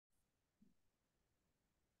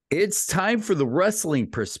It's time for the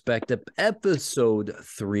Wrestling Perspective, episode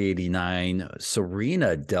 389.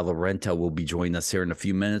 Serena De La Renta will be joining us here in a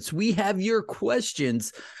few minutes. We have your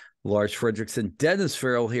questions. Lars Frederiksen, Dennis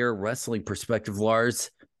Farrell here, Wrestling Perspective.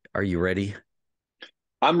 Lars, are you ready?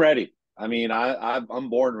 I'm ready. I'm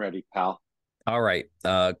born ready, pal. All right.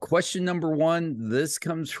 Question number one. This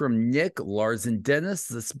comes from Nick, Lars, and Dennis.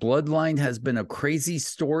 This bloodline has been a crazy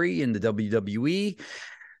story in the WWE.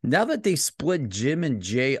 Now that they split Jim and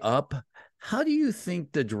Jay up, how do you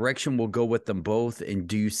think the direction will go with them both? And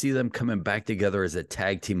do you see them coming back together as a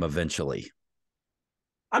tag team eventually?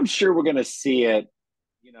 I'm sure we're going to see it,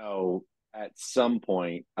 at some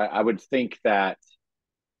point. I would think that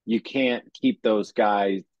you can't keep those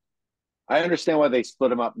guys. I understand why they split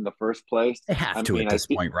them up in the first place. They have to at this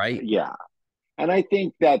point, right? Yeah. And I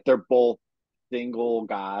think that they're both single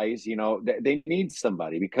guys, they need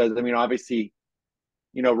somebody because, obviously,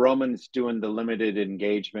 Roman's doing the limited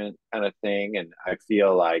engagement kind of thing. And I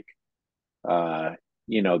feel like,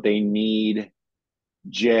 they need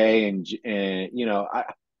Jay and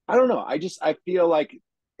I don't know. I feel like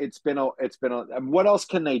what else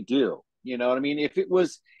can they do? You know what I mean?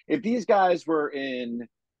 If these guys were in,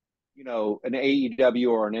 an AEW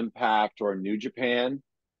or an Impact or a New Japan,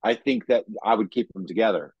 I think that I would keep them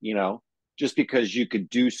together, just because you could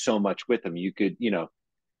do so much with them. You could,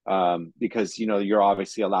 because you're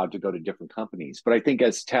obviously allowed to go to different companies. But I think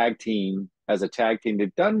as a tag team,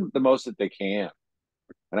 they've done the most that they can,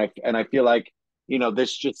 and I feel like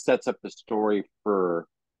this just sets up the story for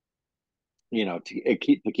to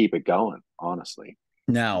keep it going. Honestly,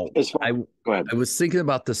 Now, go ahead. I was thinking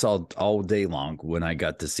about this all day long when I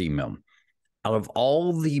got this email. Out of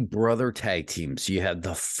all the brother tag teams, you have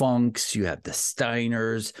the Funks, you have the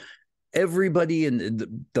Steiners, everybody in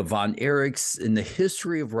the Von Erichs in the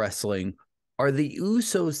history of wrestling. Are the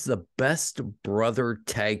Usos the best brother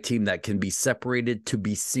tag team that can be separated to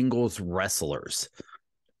be singles wrestlers?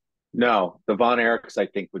 No, the Von Erichs I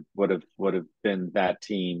think would have been that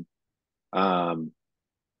team.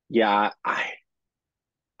 Yeah, I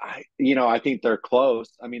think they're close.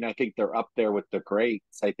 I think they're up there with the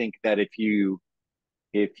greats. I think that if you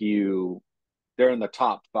they're in the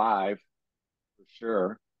top five for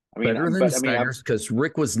sure. Better than But Steiners because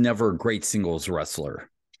Rick was never a great singles wrestler.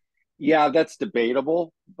 yeah, that's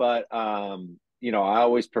debatable. But I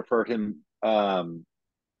always preferred him to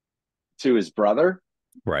his brother.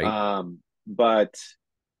 Right. But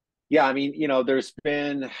yeah, there's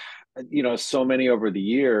been so many over the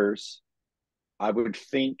years. I would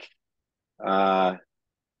think, but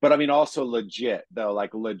also legit though,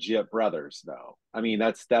 like legit brothers though.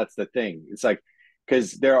 That's the thing. It's like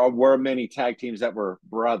because were many tag teams that were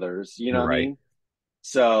brothers. You know what I Right. mean?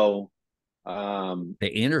 So,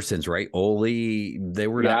 The Andersons, right? Ole, they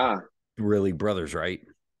were not yeah, really brothers, right?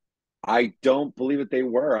 I don't believe that they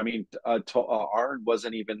were. Arn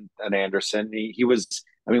wasn't even an Anderson. He was.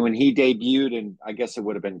 When he debuted, and I guess it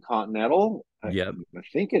would have been Continental. Yep. I'm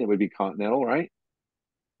thinking it would be Continental, right?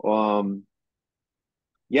 Um,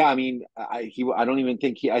 yeah, I don't even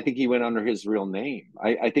think I think he went under his real name.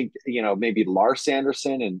 I think maybe Lars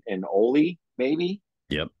Anderson and Ole maybe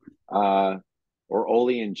Yep. uh or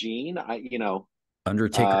Ole and Gene.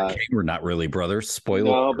 Undertaker and Uh Kane were not really brothers.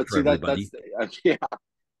 Spoiler no, alert but for see that's everybody. yeah,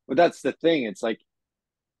 but that's the thing. It's like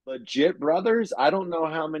legit brothers. I don't know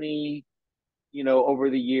how many over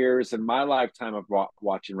the years in my lifetime of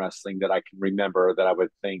watching wrestling that I can remember that I would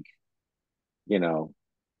think you know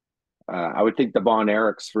I would think the Von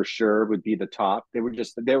Erichs for sure would be the top. They were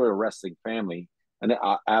a wrestling family, and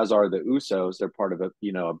as are the Usos. They're part of a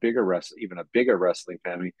bigger even a bigger wrestling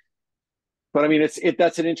family. But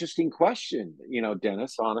that's an interesting question,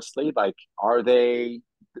 Dennis. Honestly, like, are they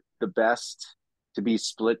the best to be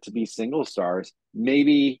split to be single stars?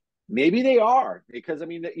 Maybe they are because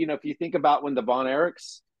if you think about when the Von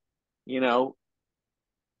Erichs, you know,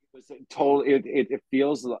 was told it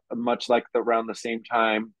feels much like around the same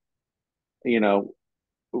time, you know,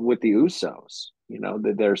 with the Usos.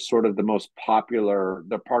 They're sort of the most popular.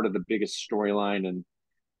 They're part of the biggest storyline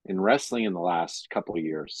in wrestling in the last couple of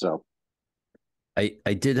years. So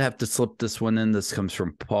I did have to slip this one in. This comes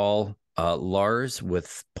from Paul. Lars,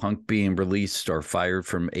 with Punk being released or fired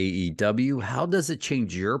from AEW, how does it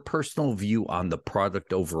change your personal view on the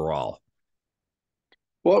product overall?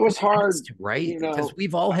 well, it was hard, Right? Because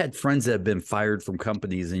we've all had friends that have been fired from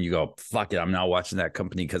companies, and you go, fuck it, I'm not watching that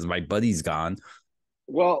company because my buddy's gone.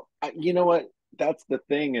 Well, you know what? That's the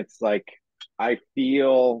thing. It's like I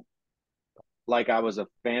feel like I was a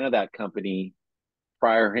fan of that company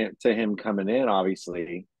prior to him coming in,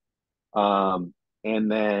 obviously. And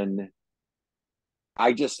then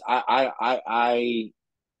I just I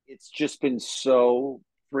it's just been so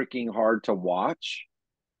freaking hard to watch.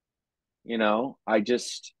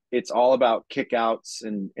 It's all about kickouts,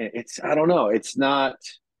 and I don't know. It's not,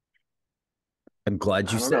 I'm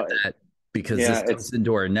glad you I don't said know. that, because Yeah, this goes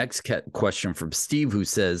into our next question from Steve, who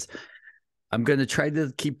says, I'm going to try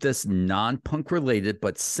to keep this non-Punk related,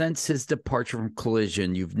 but since his departure from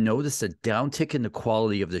Collision, you've noticed a downtick in the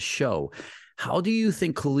quality of the show. How do you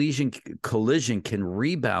think Collision can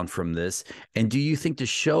rebound from this? And do you think the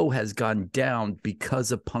show has gone down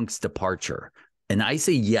because of Punk's departure? And I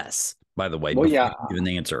say yes, by the way, well, before yeah, you even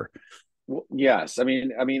answer. well, yes. I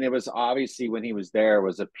mean, it was obviously when he was there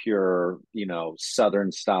was a pure,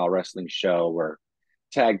 Southern style wrestling show where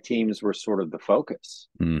tag teams were sort of the focus.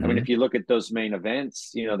 I mean, Mm-hmm. if you look at those main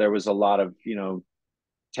events, there was a lot of,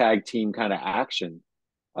 tag team kind of action.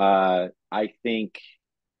 I think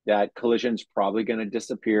that Collision's probably going to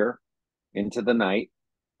disappear into the night.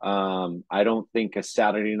 I don't think a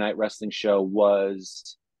Saturday night wrestling show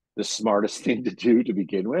was the smartest thing to do to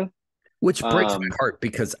begin with. Which breaks my Um, heart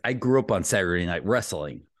because I grew up on Saturday Night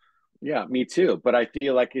Wrestling. yeah, me too. But I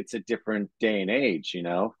feel like it's a different day and age,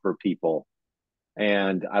 for people.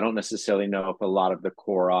 And I don't necessarily know if a lot of the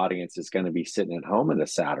core audience is going to be sitting at home on a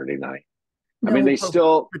Saturday night. I mean, No, they but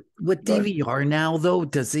still with go ahead. DVR now, though,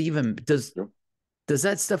 does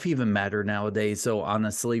that stuff even matter nowadays? So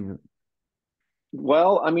honestly,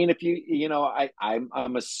 Well, I mean, if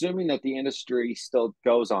I'm assuming that the industry still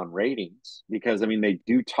goes on ratings because I mean they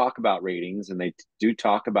do talk about ratings and they do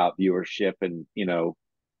talk about viewership and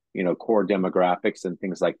core demographics and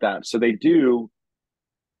things like that. So they do.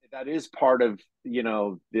 That is part of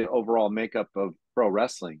the overall makeup of pro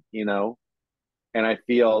wrestling. And I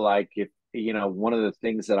feel like if one of the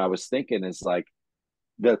things that I was thinking is like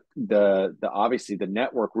the obviously the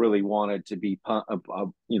network really wanted to be Punk,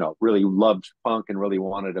 really loved Punk and really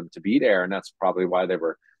wanted him to be there, and that's probably why they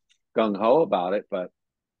were gung ho about it. But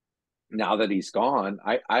now that he's gone,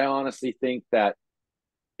 I honestly think that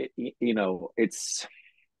it's.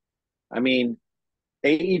 I mean,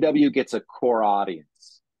 AEW gets a core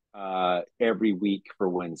audience every week for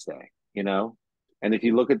Wednesday, and if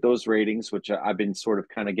you look at those ratings, which I've been sort of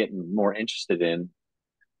kind of getting more interested in,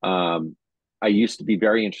 um, I used to be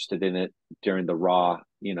very interested in it during the Raw,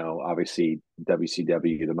 obviously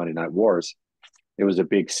WCW, the Monday Night Wars. It was a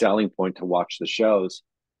big selling point to watch the shows,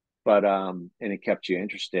 but and it kept you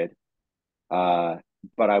interested. Uh,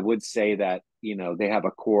 but I would say that they have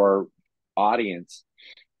a core audience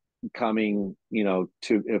coming, to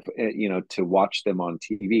if to watch them on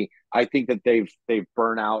TV. I think that they've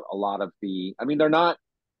burnt out a lot of the. I mean, they're not.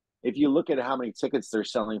 If you look at how many tickets they're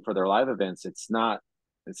selling for their live events, it's not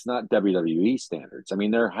WWE standards. I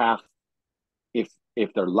mean, they're half,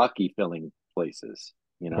 if they're lucky, filling places.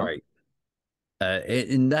 right.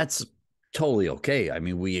 And that's totally okay. I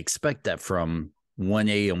mean, we expect that from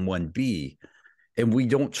 1A and 1B, and we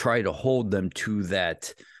don't try to hold them to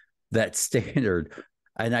that standard.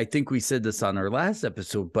 And I think we said this on our last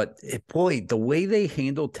episode, but boy, the way they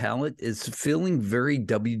handle talent is feeling very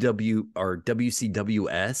WW or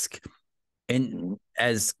WCW esque. And Mm-hmm.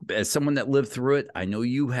 as someone that lived through it, I know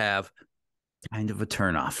you have, kind of a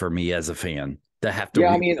turnoff for me as a fan to have to Yeah,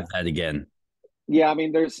 I mean, relive that again. yeah,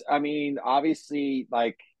 obviously,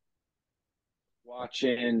 like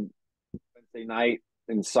watching Wednesday night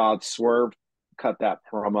and saw Swerve cut that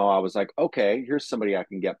promo, I was like, okay, here's somebody I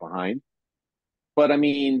can get behind. But I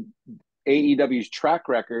mean, AEW's track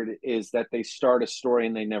record is that they start a story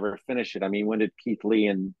and they never finish it. I mean, when did Keith Lee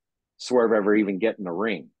and Swerve ever even get in the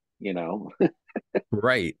ring?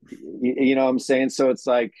 Right. You know what I'm saying? So it's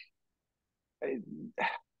like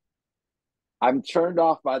I'm turned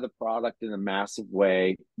off by the product in a massive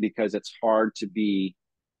way because it's hard to be,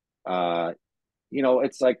 uh,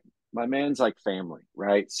 it's like my man's like family,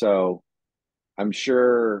 right? So I'm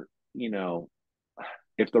sure,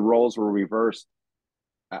 if the roles were reversed,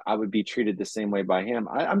 I would be treated the same way by him.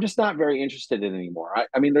 I'm just not very interested in it anymore.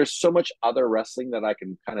 I mean, there's so much other wrestling that I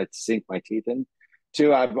can kind of sink my teeth in.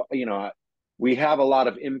 To we have a lot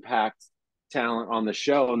of Impact talent on the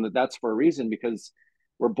show, and that's for a reason because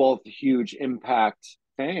we're both huge Impact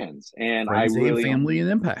fans, and I Friends and really, family and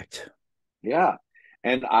impact. yeah,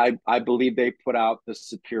 and I believe they put out the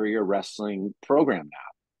superior wrestling program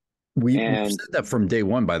now, We've and said that from day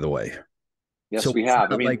one, by the way. yes, So we it's have.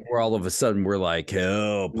 I not mean, like we're all of a sudden we're like,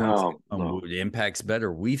 oh, Punk's no, no, Impact's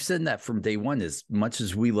better. We've said that from day one. As much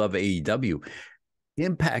as we love AEW,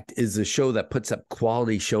 Impact is a show that puts up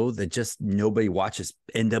quality show that just nobody watches.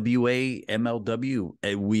 NWA, MLW.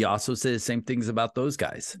 And we also say the same things about those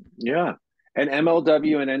guys. yeah. And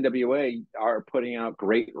MLW and NWA are putting out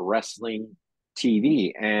great wrestling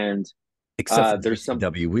TV. And Except for There's some.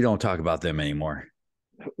 GCW. We don't talk about them anymore.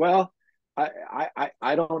 Well,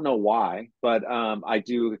 I don't know why, but I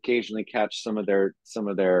do occasionally catch some of their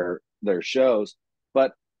shows.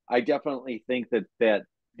 But I definitely think that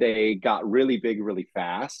they got really big really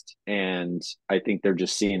fast, and I think they're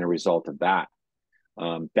just seeing a result of that.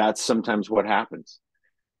 That's sometimes what happens.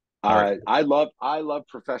 All right. I love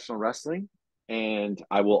professional wrestling, and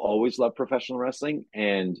I will always love professional wrestling,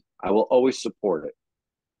 and I will always support it.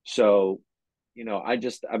 So, I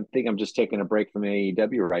think I'm just taking a break from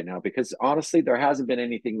AEW right now because honestly, there hasn't been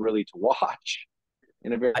anything really to watch.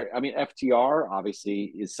 I, I mean, FTR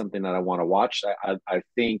obviously is something that I want to watch. I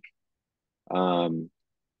think um,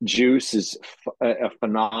 Juice is a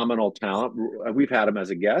phenomenal talent. We've had him as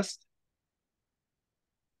a guest.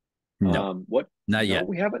 no, What? not No, yet.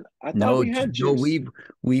 we haven't. I thought No, we had no, Juice.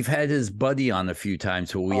 we've had his buddy on a few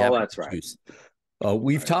times, but we Oh, haven't that's right. Juice.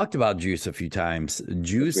 We've Right. talked about Juice a few times. Yes, we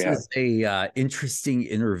Juice have. is a interesting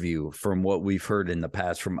interview from what we've heard in the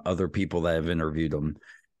past from other people that have interviewed him.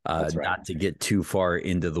 That's right. Not to get too far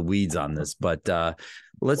into the weeds on this, but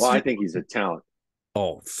let's Well, do. I think he's a talent.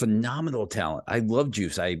 Oh, phenomenal talent. I love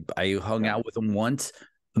Juice. I hung Yeah, out with him once.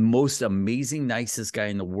 The most amazing, nicest guy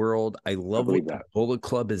in the world. I I love believe what the that. Bullet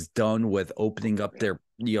Club has done with opening up Yeah.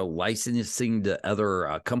 their, licensing to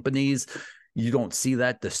other companies. You don't see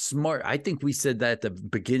that. I think we said that at the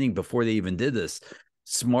beginning before they even did this.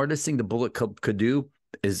 Smartest thing the Bullet Club could do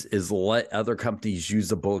is let other companies use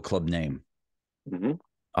the Bullet Club name. Mm-hmm.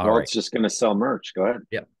 All Well, right. it's just going to sell merch. Go ahead.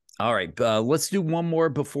 Yeah. All right. Let's do one more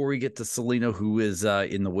before we get to Salina, who is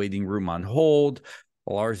in the waiting room on hold.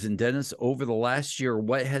 Lars and Dennis, over the last year,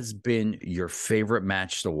 what has been your favorite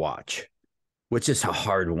match to watch? Which is a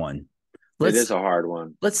hard one. It is a hard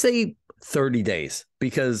one. Let's say 30 days,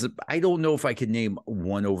 because I don't know if I could name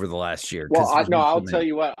one over the last year. Well, Because there's no, been so I'll tell many.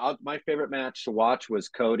 you what. My favorite match to watch was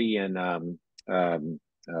Cody and um, uh,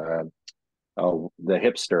 the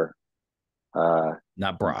hipster. Not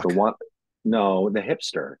The Brock. one. No, the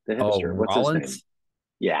hipster. The Oh, hipster. What's his name? Rollins.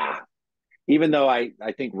 Yeah. Even though I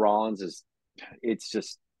think Rollins is, it's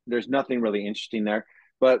just there's nothing really interesting there.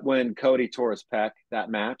 But when Cody tore his pec, that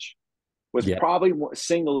match was Yeah. probably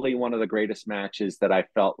singly one of the greatest matches that I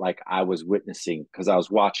felt like I was witnessing because I was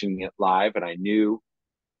watching it live and I knew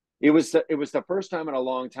it was the first time in a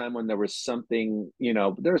long time when there was something,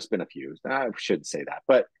 there's been a few, I shouldn't say that,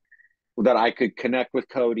 but that I could connect with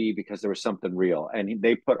Cody because there was something real. And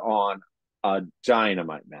they put on a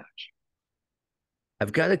dynamite match.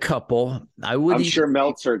 I've got a couple. I would I'm even sure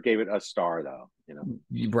Meltzer gave it a star though.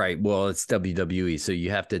 Right. Well, it's WWE, so you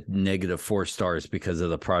have to -4 stars because of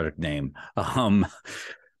the product name.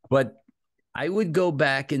 But I would go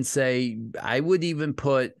back and say I would even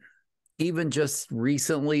put even just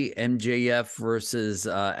recently MJF versus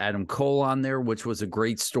Adam Cole on there, which was a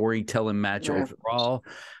great storytelling match Yeah. overall.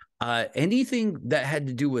 Anything that had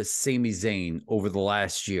to do with Sami Zayn over the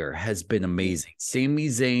last year has been amazing. Sami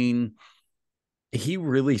Zayn, he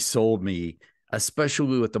really sold me,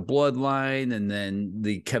 especially with the bloodline and then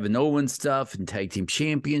the Kevin Owens stuff and tag team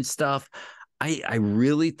champion stuff. I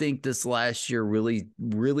really think this last year really,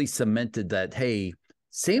 really cemented that, hey,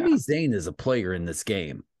 Sami Zayn is a player in this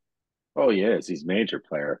game. Oh, he is. He's a major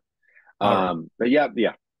player. All right. But yeah.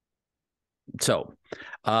 So,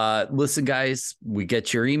 listen, guys, we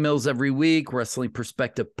get your emails every week, Wrestling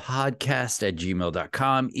Perspective Podcast at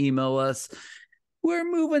gmail.com. Email us. We're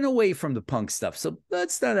moving away from the punk stuff, so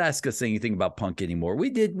let's not ask us anything about punk anymore.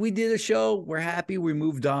 We did a show. We're happy. We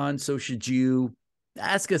moved on. So should you.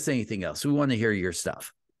 Ask us anything else. We want to hear your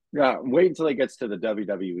stuff. Yeah. Wait until he gets to the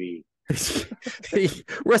WWE.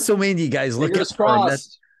 WrestleMania, guys, look Fingers out for him.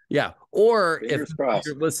 crossed. Yeah. Or Fingers if crossed.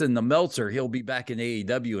 you listen to Meltzer, he'll be back in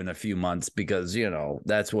AEW in a few months because,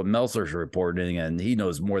 that's what Meltzer's reporting and he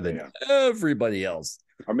knows more than everybody else.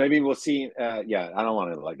 Or maybe we'll see. I don't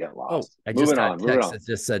want to get lost. I just got a text that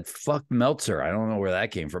just said, fuck Meltzer. I don't know where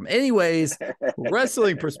that came from. Anyways,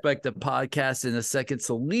 Wrestling Perspective Podcast in a second.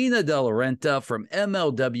 Salina De La Renta from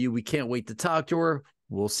MLW. We can't wait to talk to her.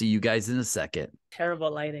 We'll see you guys in a second.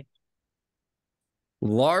 Terrible lighting.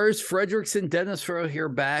 Lars, Frederiksen, Dennis Farrell here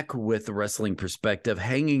back with the Wrestling Perspective,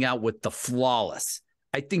 hanging out with the flawless.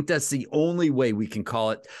 I think that's the only way we can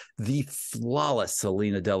call it, the flawless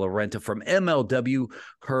Salina De La Renta from MLW.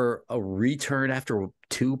 Her return after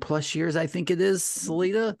 2+ years, I think it is,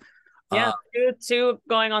 Salina. Yeah, two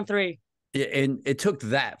going on 3. And it took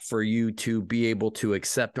that for you to be able to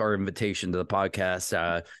accept our invitation to the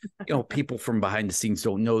podcast. People from behind the scenes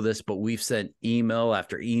don't know this, but we've sent email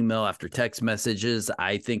after text messages.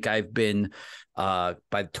 I think I've been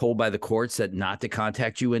told by the courts that not to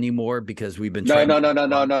contact you anymore because we've been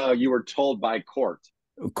No. You were told by court.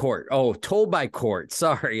 Court. Oh, told by court.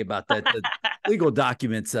 Sorry about that. The legal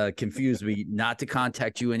documents confused me not to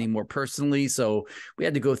contact you anymore personally. So we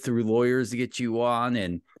had to go through lawyers to get you on,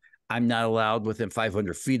 and I'm not allowed within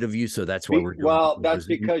 500 feet of you. So that's why we're doing Well, that's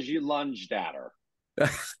because you lunged at her.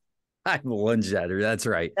 I lunged at her. That's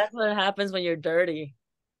right. That's what happens when you're dirty.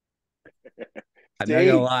 I'm not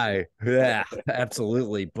gonna lie. Yeah,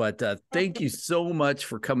 absolutely. But thank you so much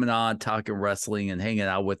for coming on, talking wrestling, and hanging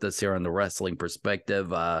out with us here on the Wrestling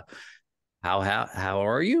Perspective. How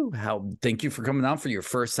are you? Thank you for coming on for your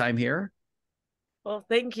first time here. Well,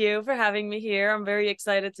 thank you for having me here. I'm very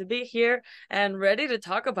excited to be here and ready to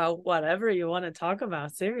talk about whatever you want to talk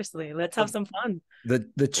about. Seriously, let's have some fun.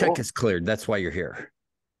 The check is cleared. That's why you're here.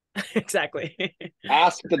 Exactly.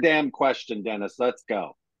 Ask the damn question, Dennis. Let's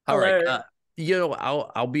go. All right.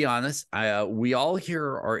 I'll be honest. We all here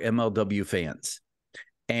are MLW fans.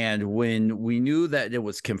 And when we knew that it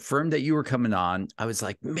was confirmed that you were coming on, I was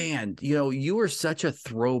like, man, you were such a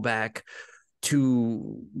throwback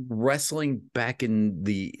to wrestling back in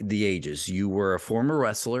the ages. You were a former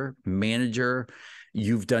wrestler, manager.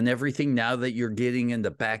 You've done everything now that you're getting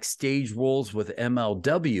into backstage roles with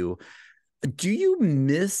MLW. Do you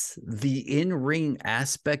miss the in-ring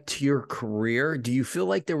aspect to your career? Do you feel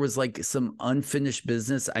like there was like some unfinished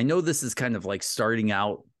business? I know this is kind of like starting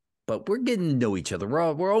out, but we're getting to know each other.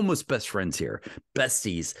 We're almost best friends here,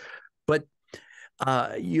 besties. But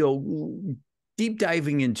deep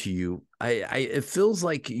diving into you, it feels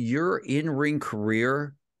like your in-ring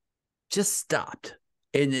career just stopped.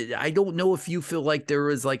 And I don't know if you feel like there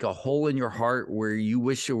is like a hole in your heart where you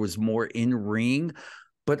wish there was more in-ring.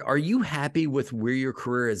 But are you happy with where your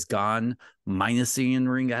career has gone, minus the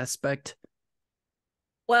in-ring aspect?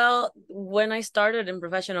 Well, when I started in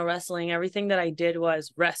professional wrestling, everything that I did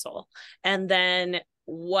was wrestle. And then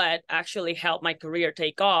what actually helped my career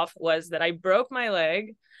take off was that I broke my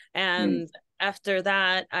leg. And after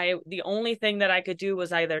that, the only thing that I could do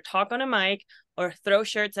was either talk on a mic or throw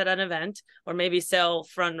shirts at an event or maybe sell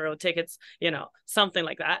front row tickets, something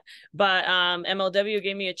like that. But MLW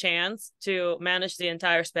gave me a chance to manage the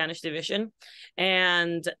entire Spanish division.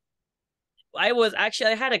 And I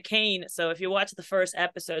had a cane. So if you watch the first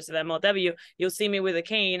episodes of MLW, you'll see me with a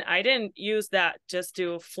cane. I didn't use that just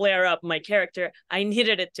to flare up my character. I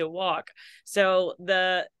needed it to walk. So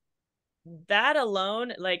that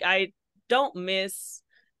alone, like, I don't miss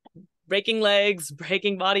breaking legs,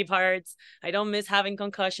 breaking body parts. I don't miss having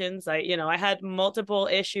concussions. I had multiple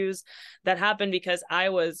issues that happened because I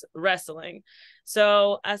was wrestling.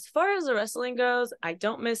 So as far as the wrestling goes, I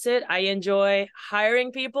don't miss it. I enjoy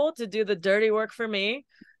hiring people to do the dirty work for me.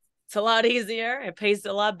 It's a lot easier. It pays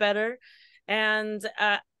a lot better. And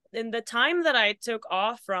in the time that I took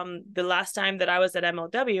off from the last time that I was at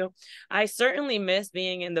MLW, I certainly miss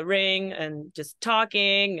being in the ring and just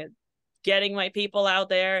talking and getting my people out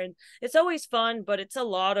there. And it's always fun, but it's a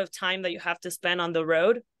lot of time that you have to spend on the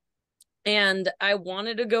road. And I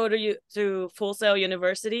wanted to go to Full Sail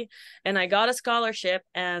University, and I got a scholarship.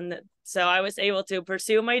 And so I was able to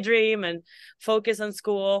pursue my dream and focus on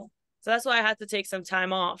school. So that's why I had to take some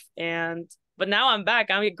time off. But now I'm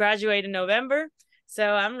back. I'm graduating in November. So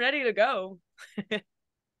I'm ready to go.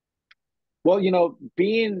 Well,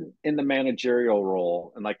 being in the managerial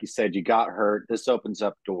role, and like you said, you got hurt. This opens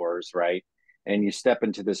up doors, right? And you step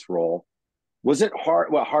into this role. Was it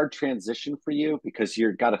hard transition for you? Because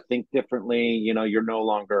you've got to think differently. You're no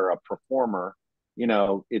longer a performer.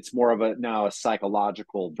 It's more of now a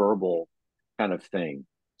psychological, verbal kind of thing.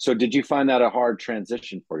 So did you find that a hard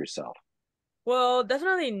transition for yourself? Well,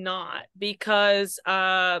 definitely not, because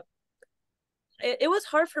it was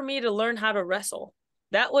hard for me to learn how to wrestle.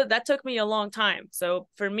 That took me a long time. So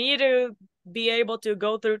for me to be able to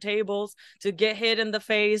go through tables, to get hit in the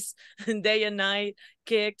face day and night,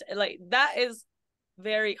 kicked, like, that is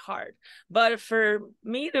very hard. But for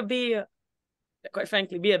me to quite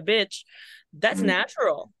frankly, be a bitch, that's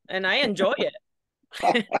natural, and I enjoy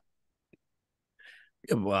it.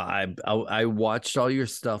 Well, I watched all your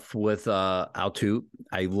stuff with Altu.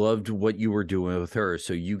 I loved what you were doing with her.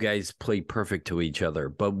 So you guys played perfect to each other.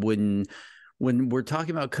 But when we're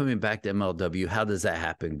talking about coming back to MLW, how does that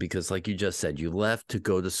happen? Because like you just said, you left to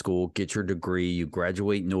go to school, get your degree, you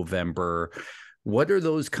graduate in November. What are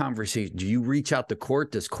those conversations? Do you reach out to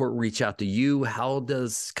Court? Does Court reach out to you? How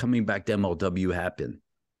does coming back to MLW happen?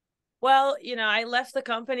 Well, I left the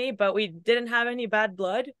company, but we didn't have any bad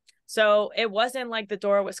blood. So it wasn't like the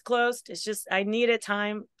door was closed. It's just I needed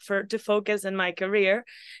time to focus in my career.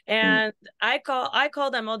 And I called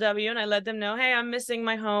MLW and I let them know, hey, I'm missing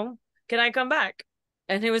my home. Can I come back?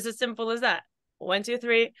 And it was as simple as that. 1, 2,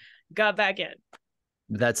 3, got back in.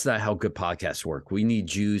 That's not how good podcasts work. We need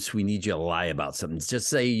juice. We need you to lie about something. Just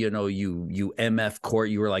say, you MF Court.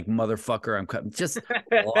 You were like, motherfucker, I'm coming. Just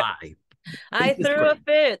lie. I threw a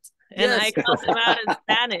fit and I Yes. called him out in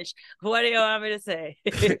Spanish. What do you want me to say?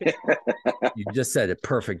 You just said it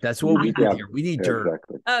perfect. That's what we need here. We need dirt.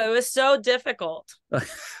 Exactly. Oh, it was so difficult.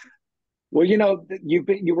 Well,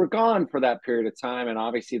 you were gone for that period of time, and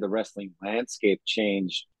obviously the wrestling landscape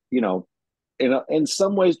changed. In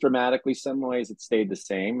some ways dramatically, some ways it stayed the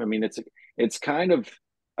same. I mean, it's kind of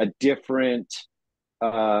a different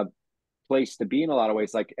place to be in a lot of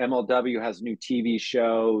ways. Like MLW has new TV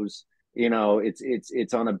shows.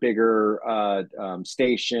 It's on a bigger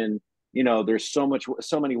station. There's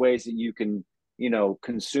so many ways that you can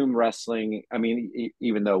consume wrestling. I mean,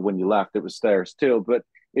 even though when you left it was theirs too, but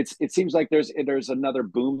it seems like there's another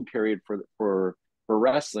boom period for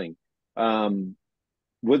wrestling.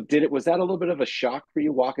 Was that a little bit of a shock for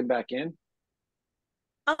you walking back in?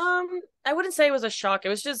 I wouldn't say it was a shock. It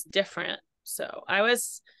was just different. So how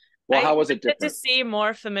was it different? To see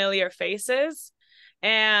more familiar faces,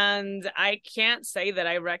 and I can't say that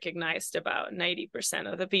I recognized about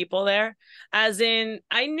 90% of the people there. As in,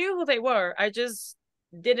 I knew who they were. I just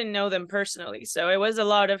didn't know them personally. So it was a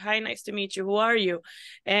lot of, hi, nice to meet you. Who are you?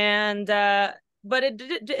 And but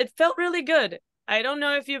it felt really good. I don't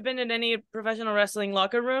know if you've been in any professional wrestling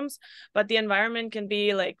locker rooms, but the environment can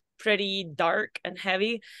be like pretty dark and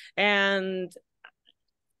heavy. And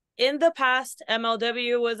in the past,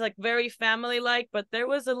 MLW was like very family-like, but there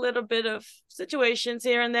was a little bit of situations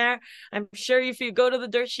here and there. I'm sure if you go to the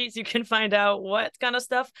dirt sheets, you can find out what kind of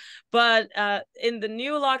stuff. But in the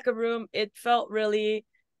new locker room, it felt really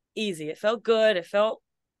easy. It felt good. It felt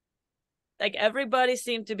like everybody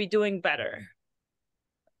seemed to be doing better.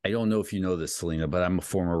 I don't know if you know this, Salina, but I'm a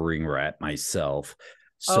former ring rat myself.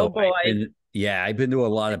 So oh boy. I've been to a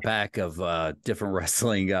lot of different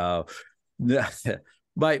wrestling.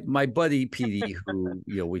 My buddy PD,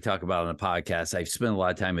 who we talk about on the podcast, I've spent a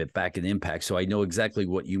lot of time back in Impact, so I know exactly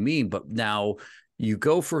what you mean. But now you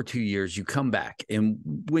go for 2 years, you come back, and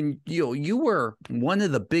when you were one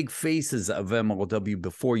of the big faces of MLW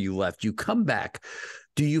before you left, you come back.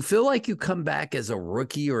 Do you feel like you come back as a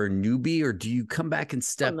rookie or a newbie, or do you come back and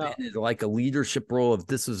step in like a leadership role of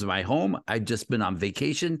this is my home? I've just been on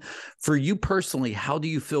vacation. For you personally, how do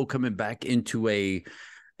you feel coming back into a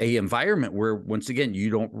environment where, once again, you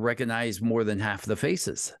don't recognize more than half the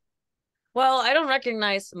faces? Well, I don't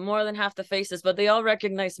recognize more than half the faces, but they all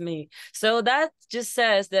recognize me. So that just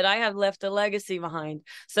says that I have left a legacy behind.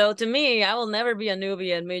 So to me, I will never be a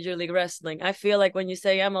newbie in Major League Wrestling. I feel like when you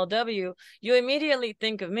say MLW, you immediately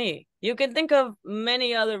think of me. You can think of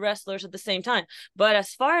many other wrestlers at the same time. But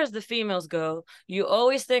as far as the females go, you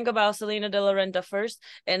always think about Salina de la Renta first.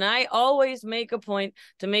 And I always make a point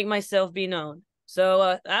to make myself be known.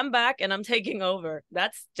 So I'm back and I'm taking over.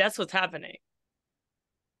 That's what's happening.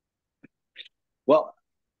 Well,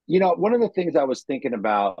 one of the things I was thinking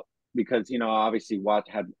about, because obviously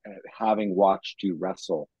having watched you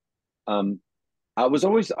wrestle, I was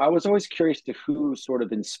always curious to who sort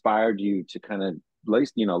of inspired you to kind of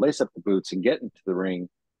lace up the boots and get into the ring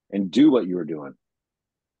and do what you were doing.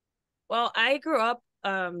 Well, I grew up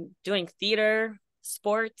doing theater,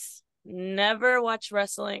 sports, never watched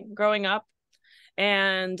wrestling growing up.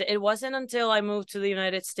 And it wasn't until I moved to the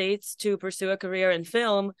United States to pursue a career in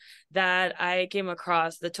film that I came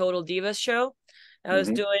across the Total Divas show. I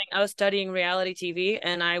was studying reality TV,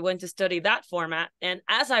 and I went to study that format. And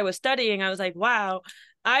as I was studying, I was like, wow,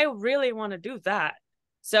 I really want to do that.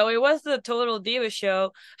 So it was the Total Divas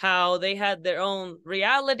show, how they had their own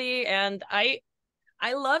reality. And I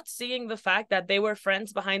loved seeing the fact that they were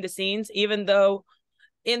friends behind the scenes, even though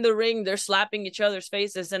in the ring they're slapping each other's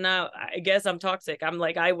faces. And now I guess I'm toxic. I'm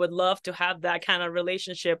like, I would love to have that kind of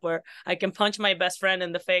relationship where I can punch my best friend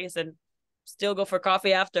in the face and still go for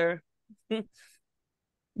coffee after.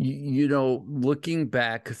 Looking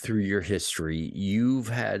back through your history, you've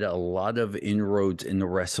had a lot of inroads in the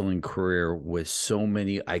wrestling career with so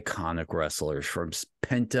many iconic wrestlers, from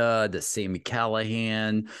Penta to Sami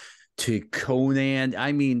Callihan to Conan.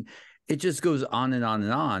 I mean, it just goes on and on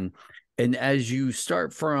and on. And as you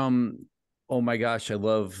start from, oh my gosh, I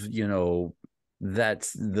love,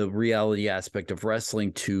 that's the reality aspect of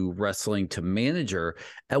wrestling to manager,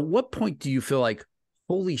 at what point do you feel like,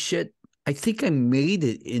 holy shit, I think I made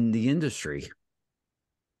it in the industry?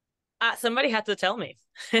 Somebody had to tell me.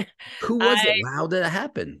 Who was it? How did it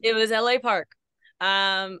happen? It was LA Park.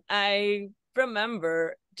 I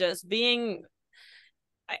remember just being,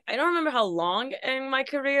 I don't remember how long in my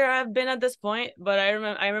career I've been at this point, but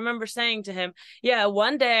I remember saying to him, yeah,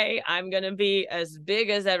 one day I'm going to be as big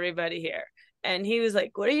as everybody here. And he was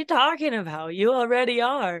like, what are you talking about? You already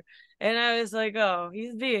are. And I was like, oh,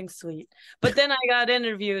 he's being sweet. But then I got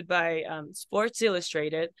interviewed by Sports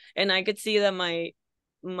Illustrated, and I could see that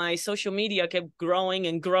my social media kept growing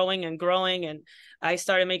and growing and growing, and I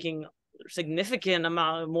started making significant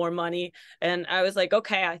amount of more money. And I was like,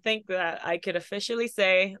 okay, I think that I could officially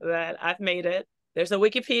say that I've made it. There's a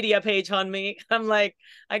Wikipedia page on me. I'm like,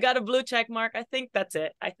 I got a blue check mark. I think that's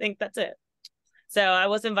it. I think that's it. So I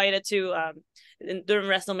was invited to during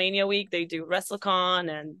WrestleMania week, they do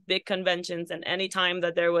WrestleCon and big conventions, and anytime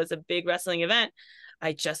that there was a big wrestling event,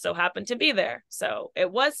 I just so happened to be there. So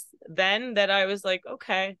it was then that I was like,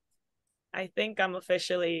 okay, I think I'm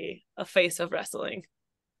officially a face of wrestling.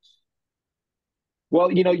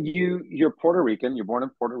 Well, you're Puerto Rican. You're born in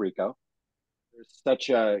Puerto Rico. There's such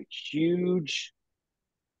a huge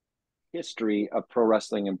history of pro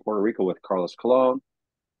wrestling in Puerto Rico with Carlos Colon.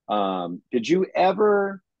 Did you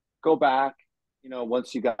ever go back,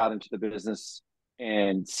 once you got into the business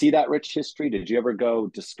and see that rich history? Did you ever go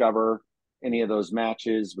discover any of those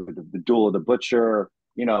matches with the Duel of the Butcher?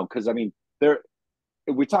 Because I mean, if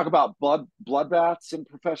we talk about bloodbaths in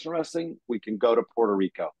professional wrestling, we can go to Puerto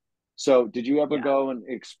Rico. So did you ever go and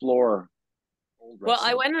explore old wrestling? Well,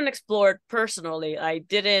 I went and explored personally. I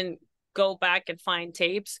didn't go back and find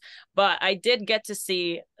tapes, but I did get to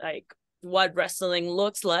see like what wrestling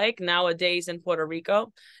looks like nowadays in Puerto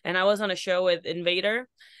Rico. And I was on a show with Invader,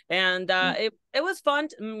 and it was fun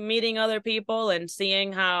meeting other people and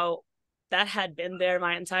seeing how that had been there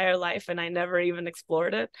my entire life and I never even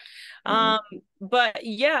explored it. But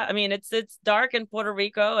yeah, I mean, it's dark in Puerto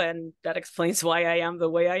Rico, and that explains why I am the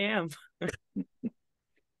way I am.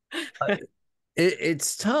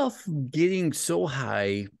 It's tough getting so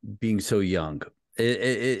high, being so young.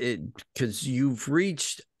 Because you've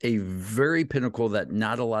reached a very pinnacle that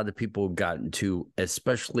not a lot of people have gotten to,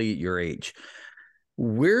 especially at your age.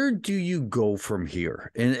 Where do you go from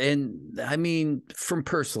here? And I mean, from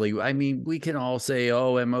personally, I mean, we can all say,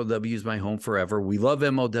 oh, MLW is my home forever. We love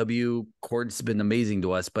MLW. Court's been amazing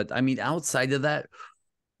to us. But I mean, outside of that,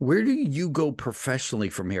 where do you go professionally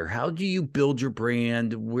from here? How do you build your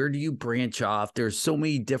brand? Where do you branch off? There's so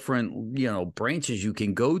many different, branches you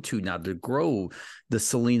can go to now to grow the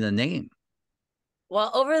Salina name. Well,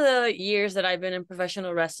 over the years that I've been in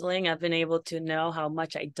professional wrestling, I've been able to know how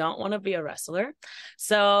much I don't want to be a wrestler.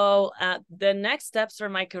 So the next steps for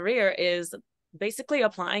my career is basically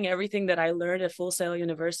applying everything that I learned at Full Sail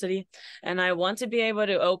University. And I want to be able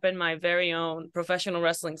to open my very own professional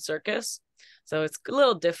wrestling circus. So it's a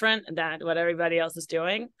little different than what everybody else is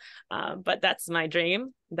doing. But that's my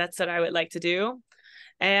dream. That's what I would like to do.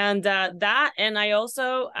 And and I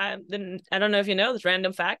also, I don't know if you know this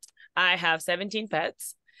random fact, I have 17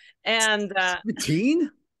 pets. And 17?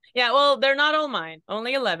 Yeah, well, they're not all mine,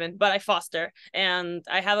 only 11, but I foster, and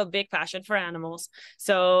I have a big passion for animals.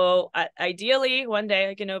 So ideally, one day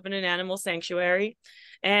I can open an animal sanctuary,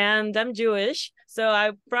 and I'm Jewish, so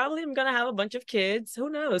I probably am gonna have a bunch of kids. Who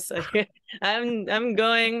knows? I'm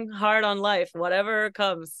going hard on life, whatever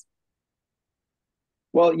comes.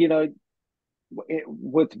 Well,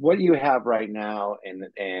 with what you have right now,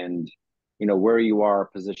 and where you are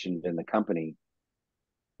positioned in the company,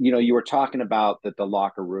 you were talking about that the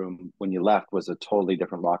locker room when you left was a totally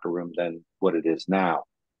different locker room than what it is now.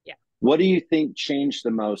 Yeah. What do you think changed the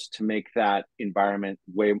most to make that environment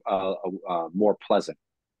way more pleasant?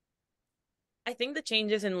 I think the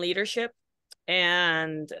changes in leadership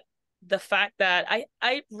and the fact that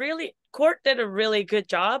I really, Court did a really good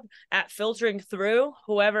job at filtering through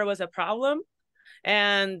whoever was a problem.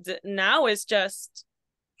 And now it's just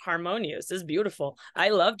harmonious. It's beautiful. I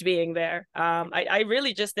loved being there. I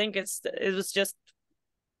really just think it was just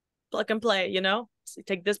plug and play, So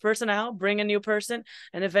take this person out, bring a new person,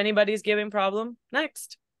 and if anybody's giving problem,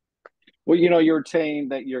 next. Well, you're saying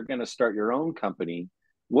that you're going to start your own company.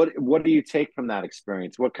 What do you take from that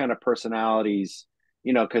experience? What kind of personalities,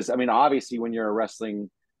 because I mean, obviously when you're a wrestling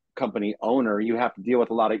company owner, you have to deal with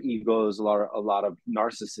a lot of egos, a lot of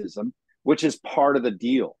narcissism, which is part of the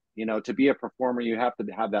deal. To be a performer, you have to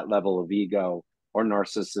have that level of ego or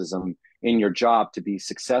narcissism in your job to be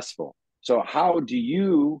successful. So how do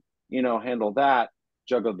you, handle that,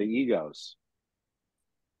 juggle the egos?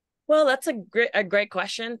 Well, that's a great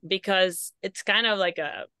question, because it's kind of like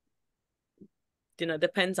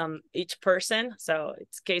depends on each person. So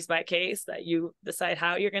it's case by case that you decide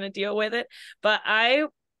how you're going to deal with it. But I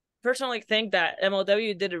personally think that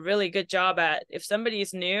MLW did a really good job at, if somebody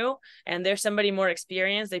is new and there's somebody more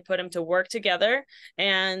experienced, they put them to work together.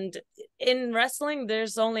 And in wrestling,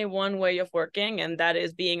 there's only one way of working, and that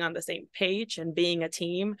is being on the same page and being a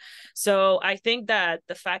team. So I think that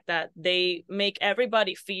the fact that they make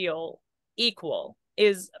everybody feel equal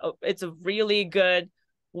it's a really good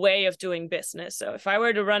way of doing business. So if I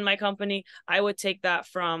were to run my company, I would take that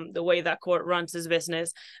from the way that Court runs his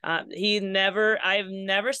business. I've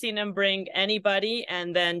never seen him bring anybody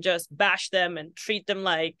and then just bash them and treat them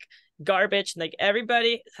like garbage. Like,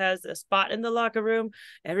 everybody has a spot in the locker room,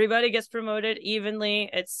 everybody gets promoted evenly.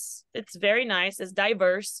 It's very nice, it's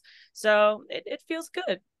diverse, so it feels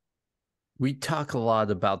good. We talk a lot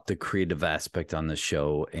about the creative aspect on the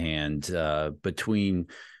show, and between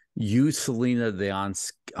you, Salina, the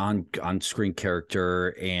on-screen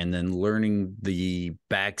character, and then learning the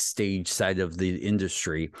backstage side of the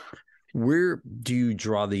industry, where do you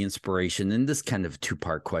draw the inspiration? And this kind of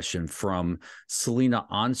two-part question, from Salina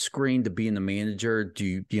on screen to being the manager. Do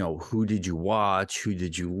you who did you watch? Who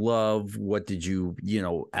did you love? What did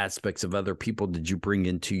aspects of other people did you bring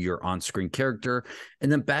into your on-screen character?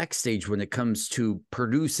 And then backstage, when it comes to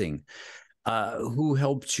producing, who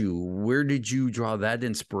helped you? Where did you draw that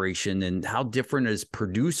inspiration? And how different is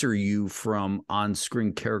producer you from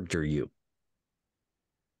on-screen character you?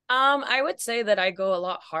 I would say that I go a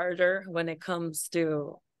lot harder when it comes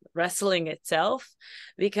to wrestling itself,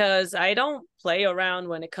 because I don't play around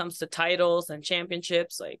when it comes to titles and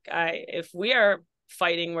championships. Like, if we are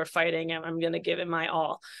fighting, we're fighting, and I'm going to give it my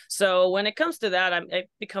all. So when it comes to that, I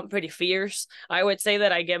become pretty fierce. I would say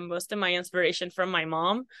that I get most of my inspiration from my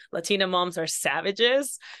mom. Latina moms are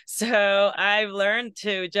savages. So I've learned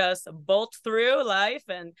to just bolt through life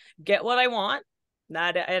and get what I want,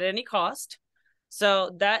 not at any cost.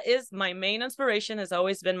 So that is my main inspiration, has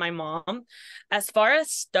always been my mom. As far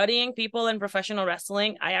as studying people in professional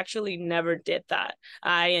wrestling, I actually never did that.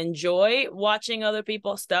 I enjoy watching other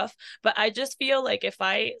people's stuff, but I just feel like if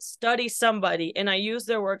I study somebody and I use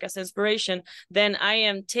their work as inspiration, then I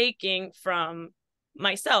am taking from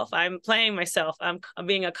myself. I'm playing myself. I'm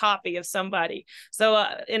being a copy of somebody. So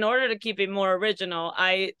in order to keep it more original,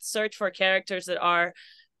 I search for characters that are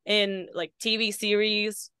in like TV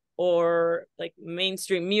series or like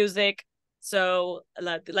mainstream music. So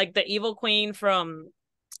like the evil queen from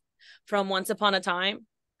Once Upon a Time.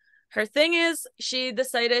 Her thing is, she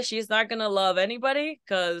decided she's not gonna love anybody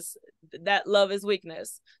because that love is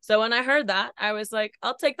weakness. So when I heard that, I was like,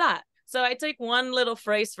 I'll take that. So I take one little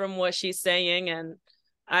phrase from what she's saying, and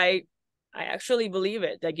I actually believe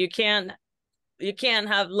it. Like, you can't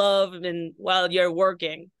have love while you're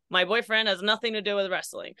working. My boyfriend has nothing to do with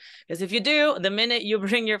wrestling, because if you do, the minute you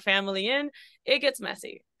bring your family in, it gets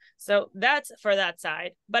messy. So that's for that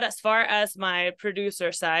side. But as far as my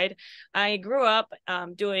producer side, I grew up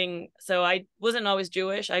so I wasn't always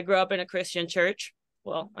Jewish. I grew up in a Christian church,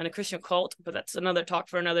 well, in a Christian cult, but that's another talk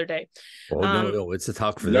for another day. Oh, no, it's a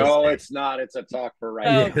talk for this. No, day. It's not. It's a talk for right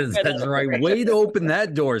now. Yes, that's right. Way to open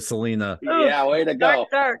that door, Salina. Yeah, way to go.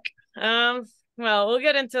 Dark. Well, we'll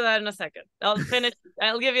get into that in a second. I'll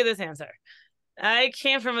give you this answer. I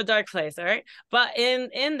came from a dark place, all right? But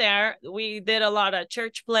in there, we did a lot of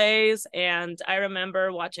church plays, and I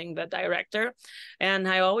remember watching the director, and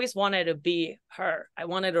I always wanted to be her. I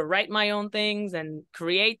wanted to write my own things and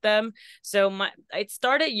create them. So I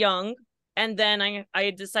started young, and then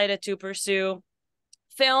I decided to pursue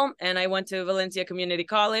film, and I went to Valencia Community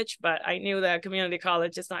College, but I knew that community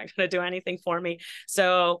college is not going to do anything for me.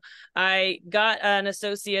 So I got an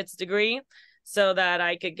associate's degree so that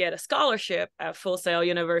I could get a scholarship at Full Sail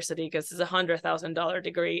University, because it's $100,000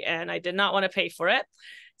 degree, and I did not want to pay for it.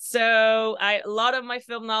 So a lot of my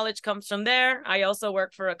film knowledge comes from there. I also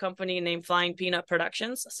work for a company named Flying Peanut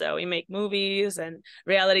Productions. So we make movies and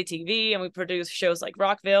reality TV, and we produce shows like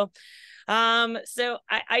Rockville. So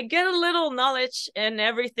I get a little knowledge in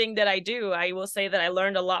everything that I do. I will say that I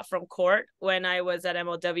learned a lot from Court when I was at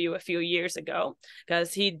MLW a few years ago,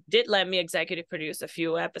 because he did let me executive produce a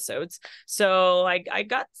few episodes. So I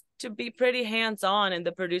got to be pretty hands-on in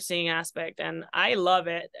the producing aspect, and I love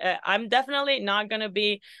it. I'm definitely not going to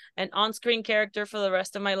be an on-screen character for the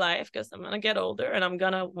rest of my life, because I'm going to get older and I'm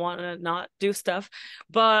going to want to not do stuff,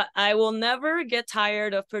 but I will never get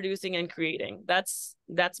tired of producing and creating. That's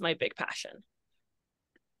my big passion.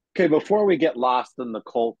 Okay, before we get lost in the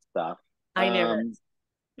cult stuff, I knew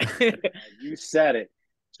it. You said it.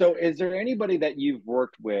 So is there anybody that you've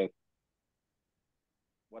worked with,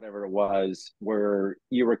 whatever it was, where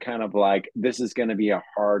you were kind of like, this is going to be a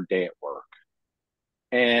hard day at work,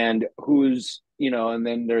 and and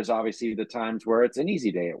then there's obviously the times where it's an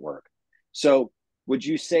easy day at work. So would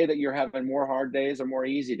you say that you're having more hard days or more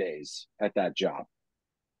easy days at that job?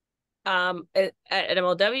 At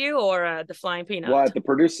MLW or the Flying Peanut? Well, at the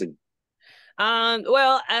producing.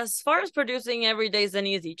 Well, as far as producing, every day's an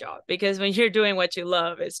easy job, because when you're doing what you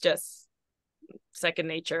love, it's just second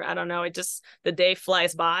nature. I don't know. It just, the day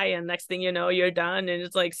flies by and next thing you know, you're done. And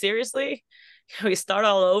it's like, seriously, we start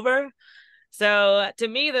all over. So to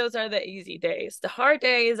me, those are the easy days. The hard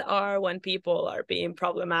days are when people are being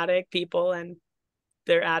problematic, people and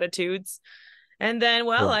their attitudes. And then,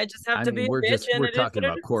 well, I just have to be a bitch. We're talking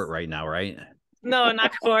about Court right now, right? No,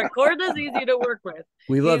 not Court. Court is easy to work with.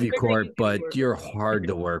 We love you, Court, but you're hard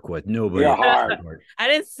to work with. Nobody. You're hard. I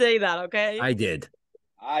didn't say that, okay? I did.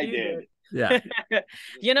 I did. Yeah.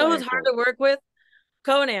 You know who's hard to work with?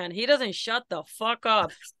 Conan. He doesn't shut the fuck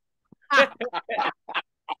up.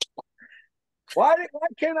 Why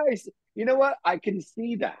can't I? You know what? I can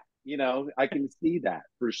see that. I can see that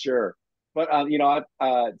for sure. But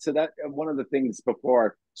so that one of the things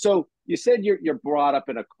before. So you said you're brought up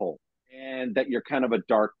in a cult and that you're kind of a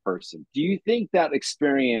dark person. Do you think that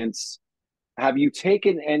experience? Have you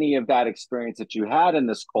taken any of that experience that you had in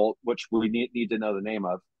this cult, which we need to know the name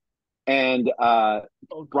of, and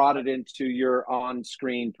brought it into your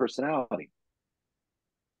on-screen personality?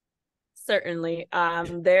 Certainly.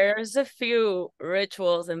 There's a few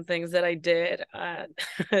rituals and things that I did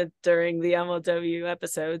during the MLW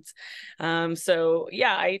episodes. So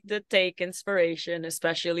yeah, I did take inspiration,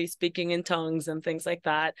 especially speaking in tongues and things like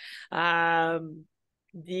that.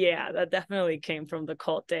 Yeah, that definitely came from the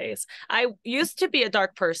cult days. I used to be a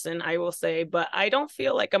dark person, I will say, but I don't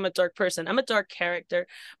feel like I'm a dark person. I'm a dark character,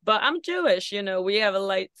 but I'm Jewish. We have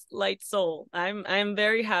a light soul. I'm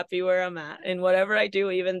very happy where I'm at, and whatever I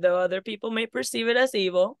do, even though other people may perceive it as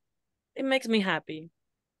evil, it makes me happy.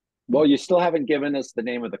 Well, you still haven't given us the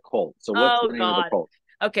name of the cult. So what's the name of the cult?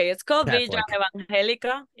 Okay, it's called Catholic. Villa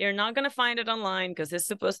Evangelica. You're not going to find it online because it's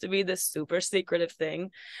supposed to be this super secretive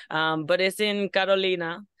thing. But it's in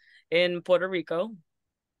Carolina, in Puerto Rico.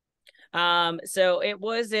 So it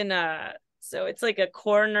was so it's like a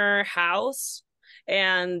corner house,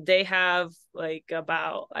 and they have like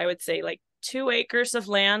about, I would say, like 2 acres of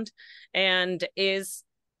land, and is,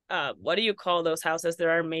 what do you call those houses that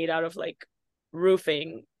are made out of like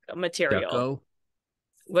roofing material? Stucco?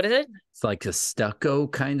 What is it? It's like a stucco,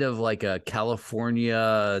 kind of like a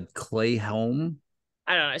California clay home.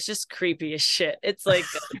 I don't know. It's just creepy as shit. It's like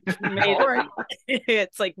made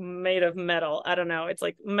it's like made of metal. I don't know. It's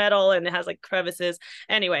like metal and it has like crevices.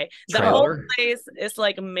 Anyway, the whole place is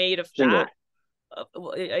like made of that.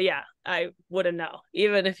 Yeah, I wouldn't know,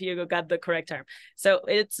 even if you got the correct term. So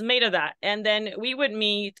it's made of that. And then we would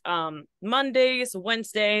meet Mondays,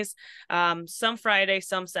 Wednesdays, some Fridays,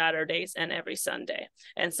 some Saturdays, and every Sunday.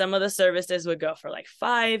 And some of the services would go for like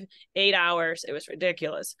 5-8 hours. It was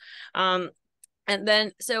ridiculous. And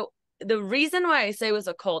then, so the reason why I say it was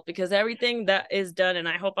a cult, because everything that is done, and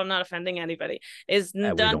I hope I'm not offending anybody, is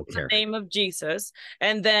done in the name of Jesus.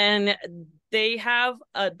 And then they have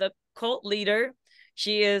the cult leader.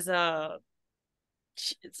 She is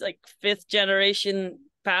it's like 5th generation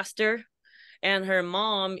pastor, and her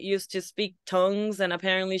mom used to speak tongues, and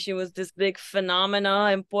apparently she was this big phenomena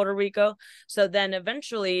in Puerto Rico. So then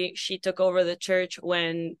eventually she took over the church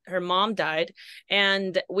when her mom died,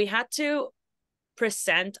 and we had to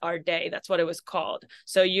present our day. That's what it was called.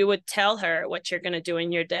 So you would tell her what you're going to do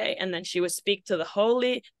in your day, and then she would speak to the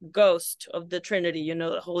Holy Ghost of the Trinity,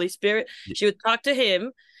 the Holy Spirit. She would talk to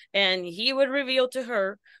him, and he would reveal to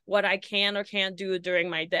her what I can or can't do during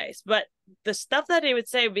my days. But the stuff that he would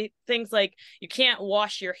say would be things like, you can't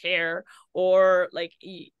wash your hair, or like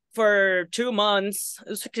for 2 months. It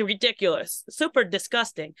was ridiculous, super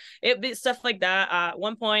disgusting. It'd be stuff like that. At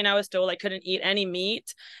one point I was told I couldn't eat any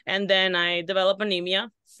meat, and then I developed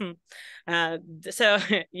anemia. So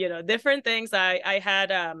different things. I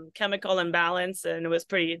had chemical imbalance, and it was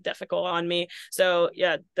pretty difficult on me. So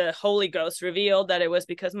yeah, the Holy Ghost revealed that it was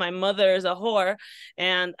because my mother is a whore.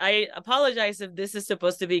 And I apologize if this is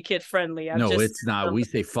supposed to be kid friendly. No, it's not. We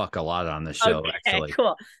say fuck a lot on the show. Okay, actually,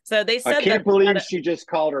 cool. So they said, I can't believe she just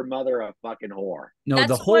called her mother a fucking whore. No, that's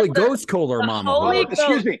the Holy Ghost called her mama. Oh,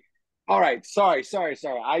 excuse me. All right, sorry.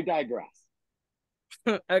 I digress.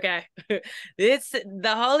 Okay. It's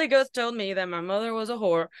the Holy Ghost told me that my mother was a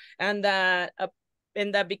whore, and that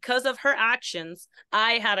because of her actions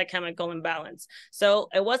I had a chemical imbalance. So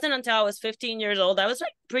it wasn't until I was 15 years old. I was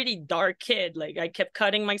like pretty dark kid. Like I kept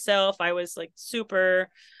cutting myself. I was like super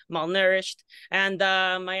malnourished, and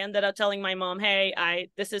I ended up telling my mom, hey,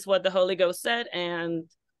 this is what the Holy Ghost said, and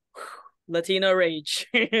Latino rage.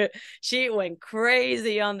 She went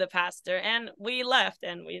crazy on the pastor, and we left,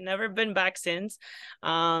 and we've never been back since.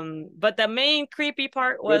 But the main creepy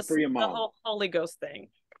part Good was for your the mom. whole Holy Ghost thing.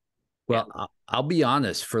 Well, I'll be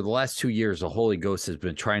honest. For the last 2 years, the Holy Ghost has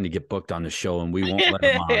been trying to get booked on the show, and we won't let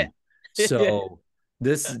him on. So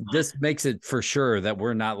this makes it for sure that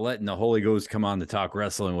we're not letting the Holy Ghost come on to talk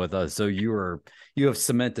wrestling with us. So you have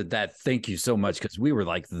cemented that. Thank you so much, because we were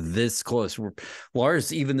like this close.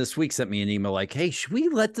 Lars even this week sent me an email like, "Hey, should we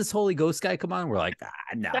let this Holy Ghost guy come on?" We're like,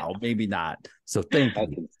 no, maybe not. So thank That's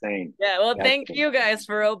you. insane. Yeah, well, That's thank you guys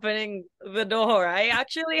for opening the door. I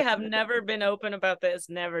actually have never been open about this,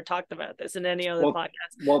 never talked about this in any other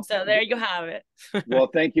podcast. So there you have it. Well,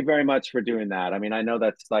 thank you very much for doing that. I mean, I know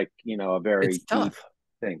that's like, a very It's tough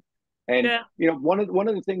thing. And one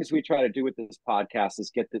of the things we try to do with this podcast is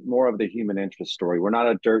get more of the human interest story. We're not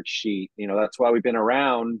a dirt sheet. That's why we've been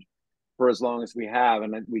around for as long as we have,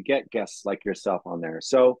 and we get guests like yourself on there.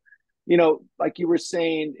 So, like you were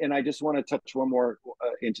saying, and I just want to touch one more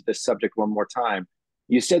into this subject one more time.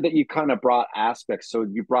 You said that you kind of brought aspects, so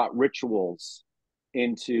you brought rituals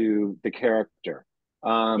into the character.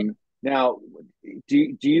 Now,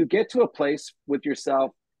 do you get to a place with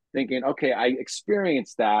yourself thinking, okay, I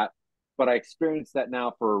experienced that, but I experienced that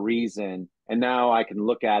now for a reason, and now I can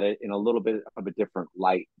look at it in a little bit of a different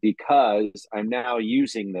light because I'm now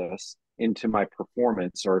using this into my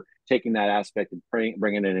performance, or taking that aspect and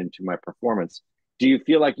bringing it into my performance. Do you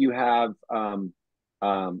feel like you have a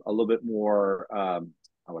little bit more, how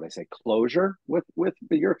would I say, closure with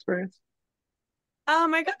your experience?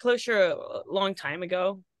 I got closure a long time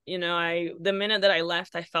ago. The minute that I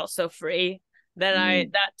left, I felt so free that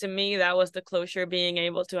to me, that was the closure, being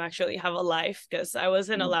able to actually have a life, because I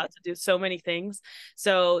wasn't allowed to do so many things.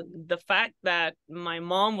 So the fact that my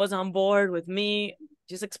mom was on board with me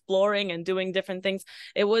just exploring and doing different things,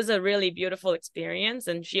 it was a really beautiful experience.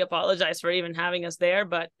 And she apologized for even having us there,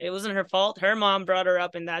 but it wasn't her fault. Her mom brought her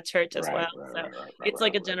up in that church as well. So it's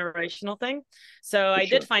like a generational thing. So I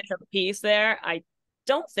did find some peace there. I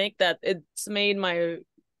don't think that it's made my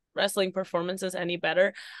wrestling performances any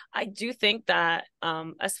better. I do think that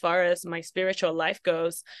as far as my spiritual life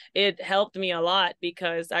goes, it helped me a lot,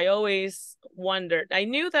 because I always wondered, I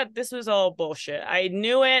knew that this was all bullshit. I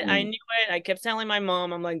knew it. I kept telling my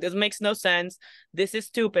mom, I'm like, this makes no sense, this is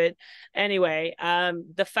stupid. Anyway,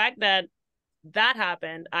 the fact that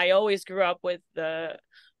happened, I always grew up with the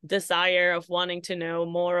desire of wanting to know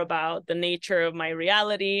more about the nature of my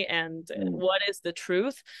reality and what is the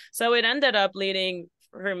truth. So it ended up leading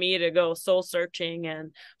for me to go soul searching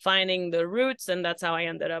and finding the roots, and that's how I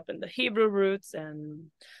ended up in the Hebrew roots, and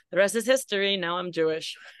the rest is history. Now I'm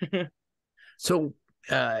Jewish. So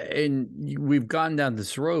and we've gone down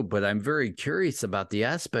this road, but I'm very curious about the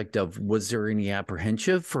aspect of, was there any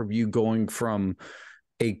apprehension for you going from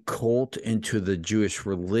a cult into the Jewish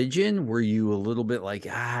religion? Were you a little bit like,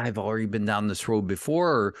 I've already been down this road before,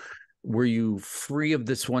 or were you free of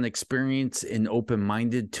this one experience and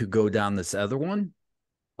open-minded to go down this other one?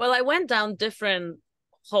 Well, I went down different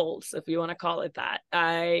holes, if you want to call it that.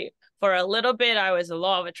 For a little bit, I was a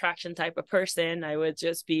law of attraction type of person. I would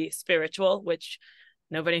just be spiritual, which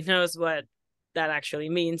nobody knows what that actually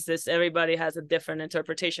means. Everybody has a different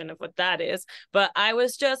interpretation of what that is. But I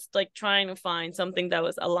was just like trying to find something that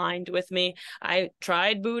was aligned with me. I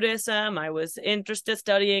tried Buddhism. I was interested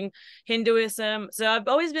studying Hinduism. So I've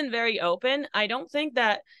always been very open. I don't think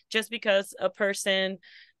that just because a person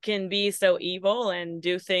can be so evil and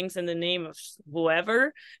do things in the name of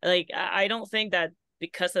whoever, like, I don't think that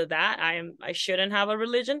because of that I shouldn't have a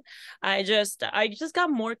religion. I just got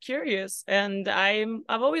more curious, and I've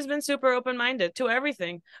always been super open-minded to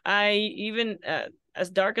everything. I even as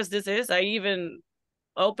dark as this is, I even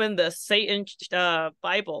opened the Satan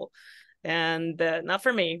Bible, and not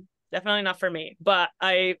for me, definitely not for me, but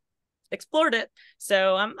I explored it.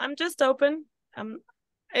 So I'm just open.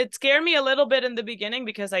 It scared me a little bit in the beginning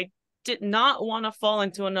because I did not want to fall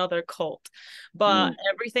into another cult. But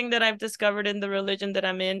everything that I've discovered in the religion that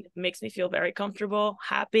I'm in makes me feel very comfortable,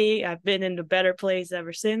 happy. I've been in a better place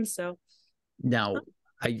ever since. So now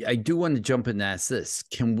I do want to jump in and ask this.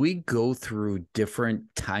 Can we go through different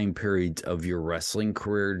time periods of your wrestling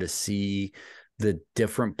career to see the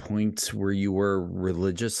different points where you were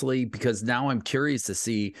religiously? Because now I'm curious to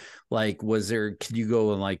see, like, could you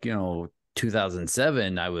go in, like,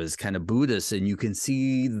 2007, I was kind of Buddhist, and you can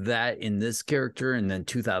see that in this character. And then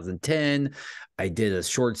 2010, I did a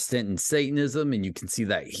short stint in Satanism, and you can see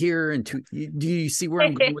that here. And do you see where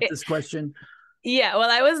I'm going with this question? Yeah, well,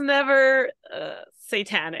 I was never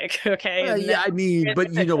satanic, okay? Yeah, I mean,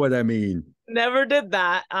 but you know what I mean. Never did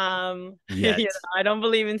that. Yet. I don't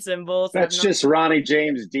believe in symbols. That's just Ronnie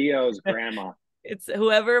James Dio's grandma. It's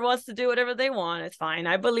whoever wants to do whatever they want. It's fine.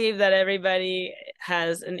 I believe that everybody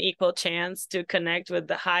has an equal chance to connect with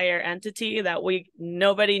the higher entity that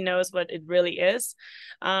nobody knows what it really is.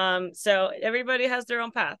 So everybody has their own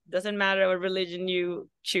path. Doesn't matter what religion you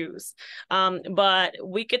choose. But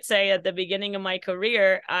we could say at the beginning of my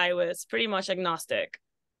career, I was pretty much agnostic.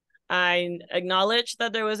 I acknowledged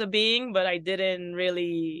that there was a being, but I didn't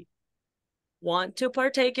really want to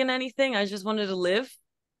partake in anything. I just wanted to live.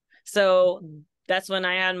 So that's when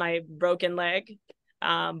I had my broken leg.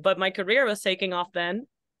 But my career was taking off then.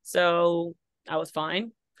 So I was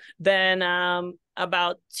fine. Then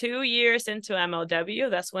about 2 years into MLW,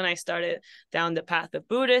 that's when I started down the path of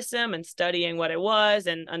Buddhism and studying what it was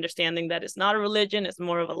and understanding that it's not a religion, it's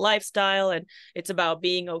more of a lifestyle. And it's about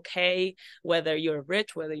being okay, whether you're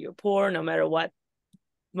rich, whether you're poor, no matter what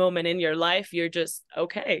moment in your life, you're just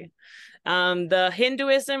okay. The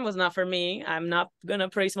Hinduism was not for me. I'm not gonna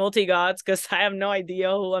praise multi-gods because I have no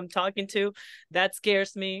idea who I'm talking to. That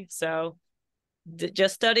scares me. So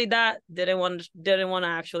just studied that. Didn't want to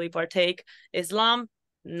actually partake. Islam,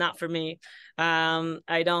 not for me.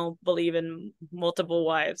 I don't believe in multiple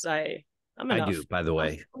wives. I'm enough. I do, by the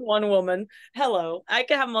way. One woman. Hello. I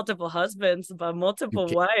can have multiple husbands, but multiple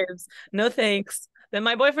wives. No thanks. Then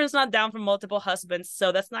my boyfriend's not down for multiple husbands,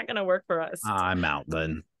 so that's not gonna work for us. I'm out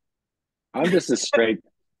then. I'm just a straight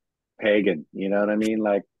pagan, you know what I mean?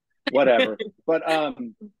 Like, whatever. But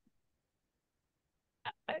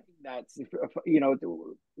that's, you know,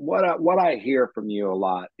 what I hear from you a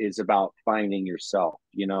lot is about finding yourself,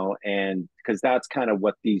 you know, and because that's kind of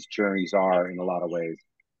what these journeys are in a lot of ways,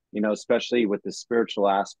 you know, especially with the spiritual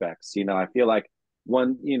aspects. You know, I feel like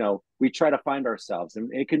you know, we try to find ourselves,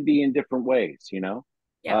 and it can be in different ways, you know.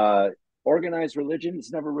 Yeah. Organized religion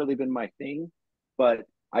has never really been my thing, but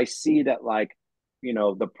I see that, like, you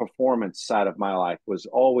know, the performance side of my life was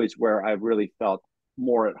always where I really felt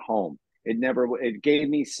more at home. It gave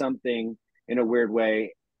me something in a weird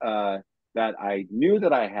way that I knew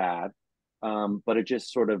that I had, but it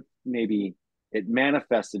just sort of maybe it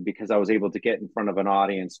manifested because I was able to get in front of an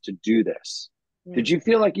audience to do this. Did you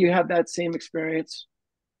feel like you had that same experience?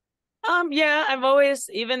 Yeah, I've always,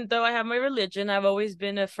 even though I have my religion, I've always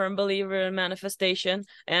been a firm believer in manifestation,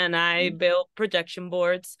 and I built projection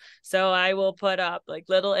boards. So I will put up like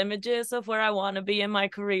little images of where I want to be in my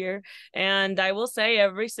career. And I will say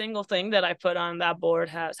every single thing that I put on that board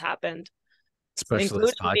has happened, Especially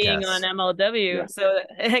this including being on podcast. MLW. Yeah. So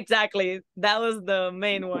exactly, that was the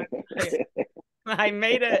main one. I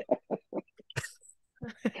made it.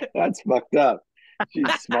 That's fucked up. She's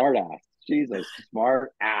a smart ass. She's a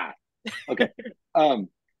smart ass. Okay.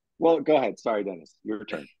 Well, go ahead. Sorry, Dennis. Your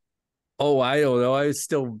turn. Oh, I don't know. I was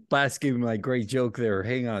still basking my great joke there.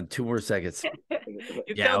 Hang on, 2 more seconds.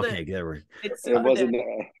 Yeah, okay, there it wasn't.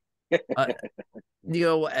 You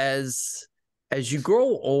know, as you grow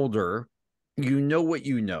older, you know what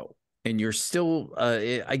you know, and you're still,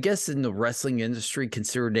 I guess, in the wrestling industry,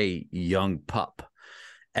 considered a young pup.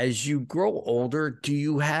 As you grow older, do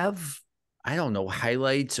you have, I don't know,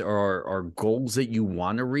 highlights or goals that you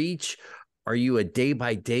want to reach? Are you a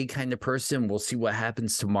day-by-day kind of person? We'll see what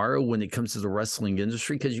happens tomorrow when it comes to the wrestling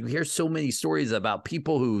industry, because you hear so many stories about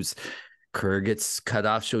people whose career gets cut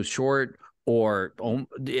off so short, or,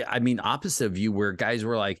 I mean, opposite of you, where guys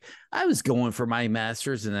were like, I was going for my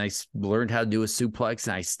master's and I learned how to do a suplex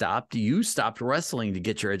and I stopped. You stopped wrestling to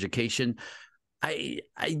get your education.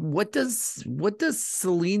 What does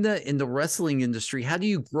Salina in the wrestling industry, how do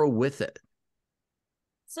you grow with it?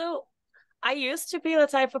 So I used to be the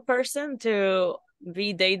type of person to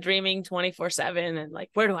be daydreaming 24/7 and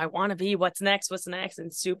like, where do I want to be? What's next?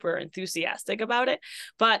 And super enthusiastic about it.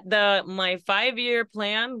 But my 5-year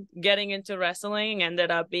plan getting into wrestling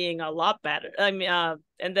ended up being a lot better. I mean,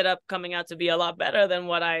 ended up coming out to be a lot better than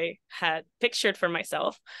what I had pictured for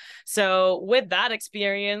myself. So with that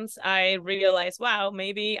experience, I realized, wow,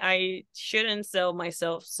 maybe I shouldn't sell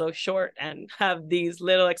myself so short and have these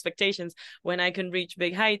little expectations when I can reach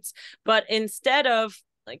big heights. But instead of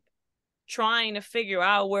trying to figure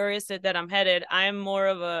out where is it that I'm headed, I'm more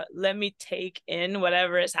of a let me take in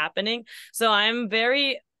whatever is happening. So I'm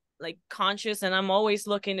very conscious, and I'm always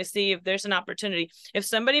looking to see if there's an opportunity. If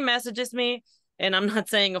somebody messages me, and I'm not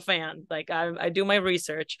saying a fan, I do my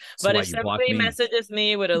research, but if somebody messages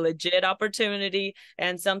me with a legit opportunity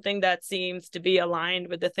and something that seems to be aligned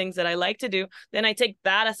with the things that I like to do, then I take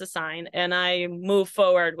that as a sign and I move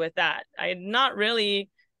forward with that. I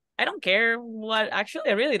don't care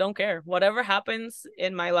I really don't care. Whatever happens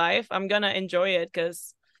in my life, I'm going to enjoy it,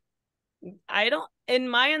 because in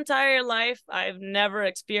my entire life, I've never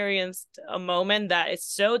experienced a moment that is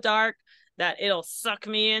so dark that it'll suck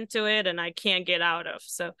me into it and I can't get out of.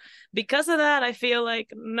 So because of that, I feel like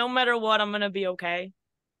no matter what, I'm gonna be okay.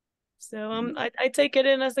 So I take it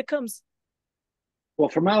in as it comes. Well,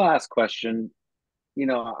 for my last question,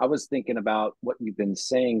 I was thinking about what you've been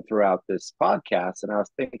saying throughout this podcast, and I was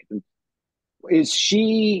thinking, is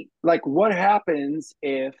she like, what happens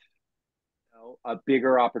if a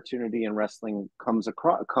bigger opportunity in wrestling comes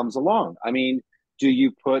along? I mean, do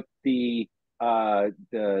you put the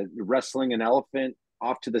wrestling an elephant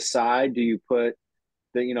off to the side? Do you put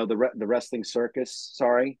the wrestling circus?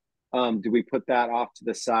 Sorry, do we put that off to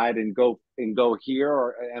the side and go here?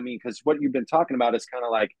 Or I mean, because what you've been talking about is kind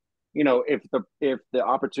of like, if the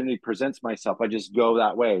opportunity presents myself, I just go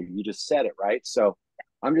that way. You just said it, right? So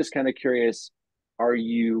I'm just kind of curious, are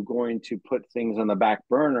you going to put things on the back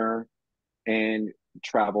burner and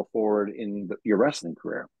travel forward in your wrestling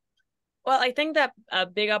career? Well, I think that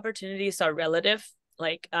big opportunities are relative.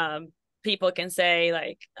 Like people can say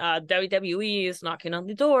like WWE is knocking on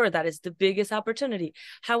the door. That is the biggest opportunity.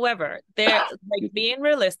 However, they're like being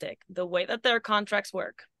realistic. The way that their contracts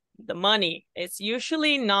work, the money, it's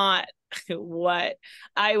usually not what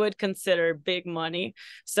I would consider big money.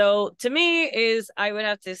 So to me is I would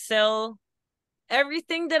have to sell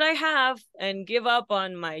everything that I have and give up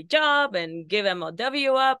on my job and give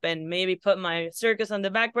MLW up and maybe put my circus on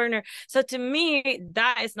the back burner. So to me,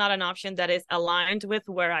 that is not an option that is aligned with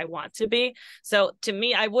where I want to be. So to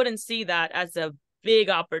me, I wouldn't see that as a big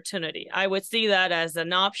opportunity. I would see that as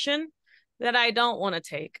an option that I don't want to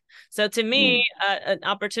take. So to me, an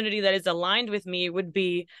opportunity that is aligned with me would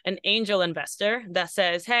be an angel investor that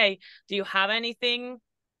says, hey, do you have anything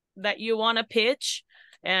that you want to pitch?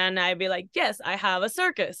 And I'd be like, yes, I have a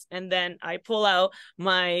circus. And then I pull out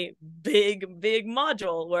my big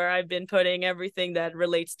module where I've been putting everything that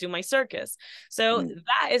relates to my circus. So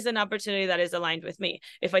that is an opportunity that is aligned with me.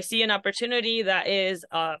 If I see an opportunity that is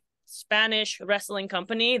a Spanish wrestling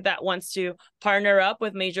company that wants to partner up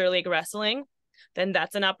with Major League Wrestling, then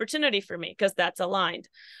that's an opportunity for me because that's aligned.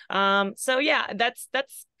 So yeah, that's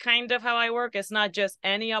kind of how I work. It's not just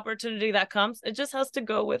any opportunity that comes. It just has to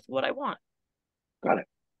go with what I want. Got it.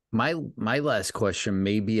 My last question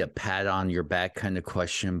may be a pat on your back kind of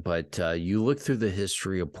question, but you look through the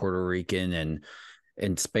history of Puerto Rican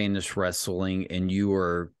and Spanish wrestling, and you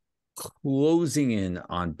are closing in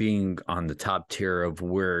on being on the top tier of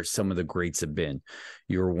where some of the greats have been.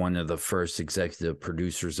 You're one of the first executive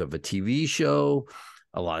producers of a TV show.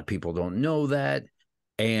 A lot of people don't know that.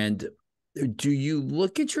 And do you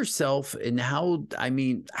look at yourself and how, I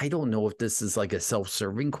mean, I don't know if this is like a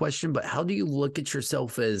self-serving question, but how do you look at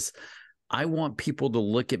yourself as, I want people to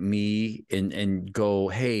look at me and go,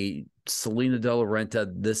 hey, Salina de la Renta,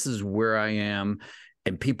 this is where I am,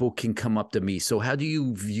 and people can come up to me. So how do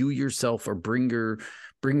you view yourself or bring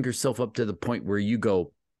yourself up to the point where you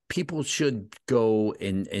go, people should go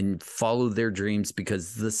and follow their dreams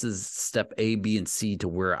because this is step A, B, and C to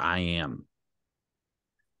where I am?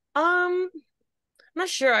 I'm not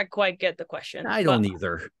sure I quite get the question. I don't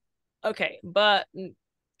either. Okay, but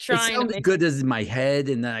trying it sounded good as in my head,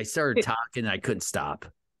 and then I started talking and I couldn't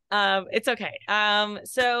stop. It's okay.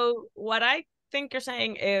 So what I think you're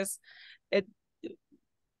saying is,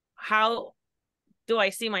 how do I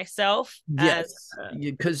see myself? Yes,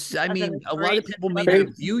 because I mean, a lot of people may not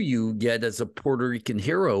view you yet as a Puerto Rican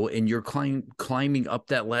hero, and you're climbing up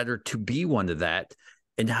that ladder to be one of that.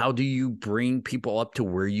 And how do you bring people up to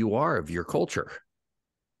where you are of your culture?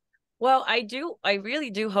 Well, I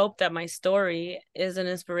really do hope that my story is an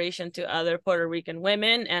inspiration to other Puerto Rican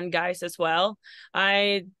women and guys as well.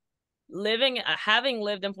 Having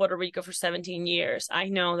lived in Puerto Rico for 17 years, I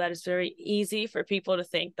know that it's very easy for people to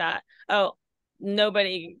think that, oh,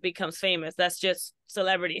 nobody becomes famous. That's just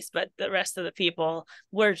celebrities, but the rest of the people,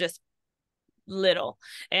 we're just little.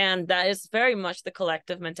 And that is very much the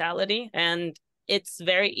collective mentality. And it's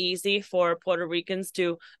very easy for Puerto Ricans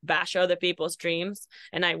to bash other people's dreams.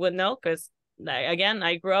 And I would know because, again,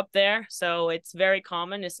 I grew up there. So it's very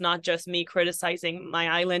common. It's not just me criticizing my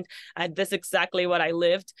island. That's exactly what I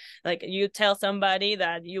lived. Like, you tell somebody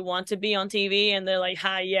that you want to be on TV and they're like,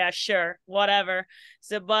 hi, yeah, sure, whatever.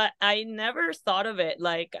 So, but I never thought of it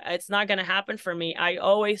like it's not going to happen for me. I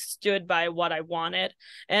always stood by what I wanted.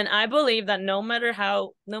 And I believe that no matter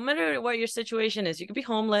what your situation is, you could be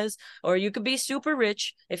homeless or you could be super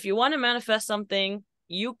rich. If you want to manifest something,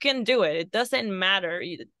 you can do it. It doesn't matter.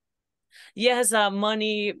 Yes,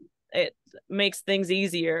 money, it makes things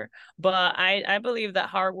easier, but I believe that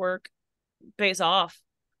hard work pays off.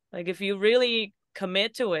 Like, if you really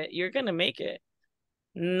commit to it, you're gonna make it.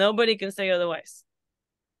 Nobody can say otherwise.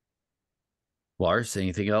 Lars,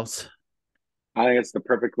 anything else? I think it's the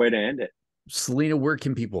perfect way to end it. Salina, where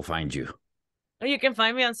can people find you? You can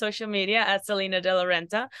find me on social media at Salina de la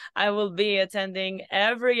Renta. I will be attending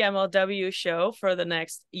every MLW show for the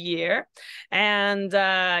next year. And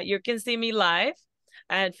you can see me live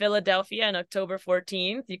at Philadelphia on October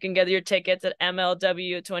 14th. You can get your tickets at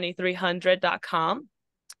MLW2300.com.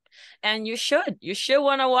 And you should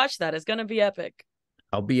want to watch that. It's going to be epic.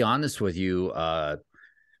 I'll be honest with you.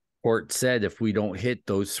 Court said if we don't hit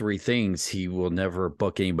those three things, he will never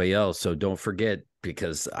book anybody else. So don't forget,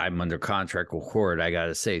 because I'm under contract with Court, I got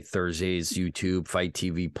to say Thursdays, YouTube, Fight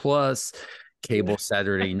TV Plus, cable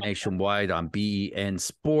Saturday nationwide on BEN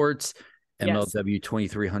Sports,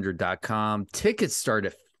 MLW2300.com. Tickets start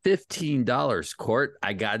at $15. Court,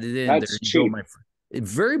 I got it in. That's cheap.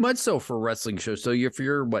 Very much so for a wrestling show. So if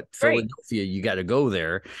you're Philadelphia, you got to go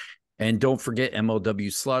there. And don't forget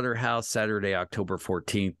MLW Slaughterhouse, Saturday, October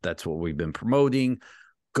 14th. That's what we've been promoting.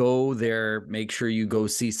 Go there. Make sure you go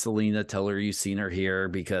see Salina. Tell her you've seen her here,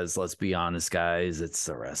 because let's be honest, guys, it's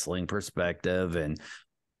the wrestling perspective. And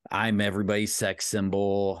I'm everybody's sex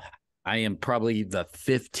symbol. I am probably the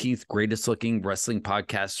 15th greatest looking wrestling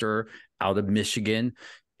podcaster out of Michigan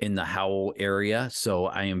in the Howell area. So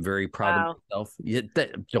I am very proud of myself.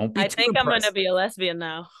 Don't be I too think impressed. I'm going to be a lesbian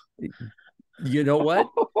now. You know what?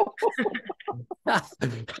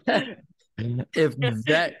 If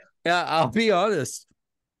that, I'll be honest.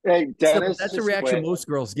 Hey, Dennis, that's the reaction most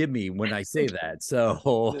girls give me when I say that.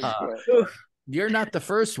 So you're not the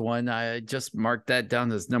first one. I just marked that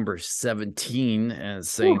down as number 17 as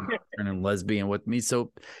saying turning lesbian with me.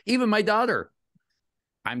 So even my daughter,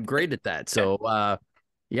 I'm great at that. So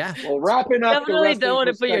yeah. Well, wrapping up. Definitely don't want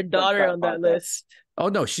to put your daughter on that list. Oh,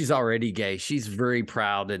 no, she's already gay. She's very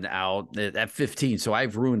proud and out at 15. So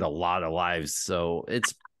I've ruined a lot of lives. So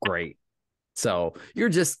it's great. So you're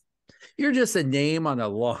just a name on a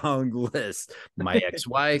long list. My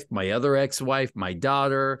ex-wife, my other ex-wife, my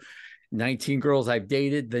daughter, 19 girls I've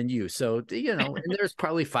dated, then you. So, and there's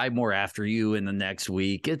probably 5 more after you in the next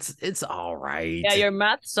week. It's all right. Yeah, your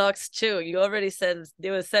math sucks too. You already said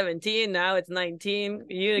it was 17. Now it's 19.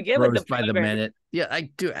 You give it by the minute. Yeah, I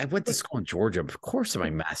do. I went to school in Georgia. Of course, my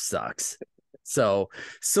math sucks. So,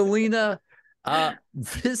 Salina,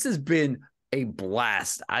 this has been a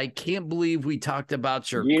blast. I can't believe we talked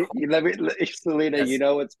about your. Salina, yes.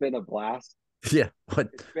 It's been a blast. Yeah, what?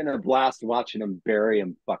 It's been a blast watching him bury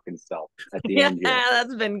him fucking self at the end. Yeah,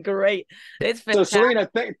 that's been great. It's fantastic. So, Salina,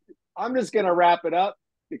 I'm just gonna wrap it up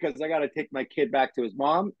because I got to take my kid back to his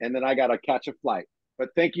mom, and then I got to catch a flight. But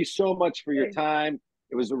thank you so much for your time.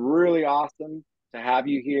 It was really awesome to have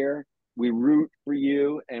you here. We root for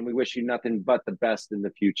you, and we wish you nothing but the best in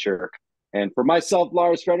the future. And for myself,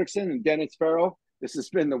 Lars Frederiksen, and Dennis Farrell, this has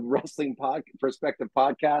been the Wrestling Perspective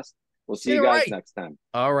Podcast. We'll see you guys next time.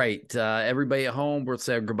 All right. Everybody at home, we'll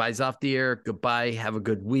say our goodbyes off the air. Goodbye. Have a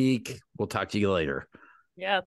good week. We'll talk to you later. Yeah.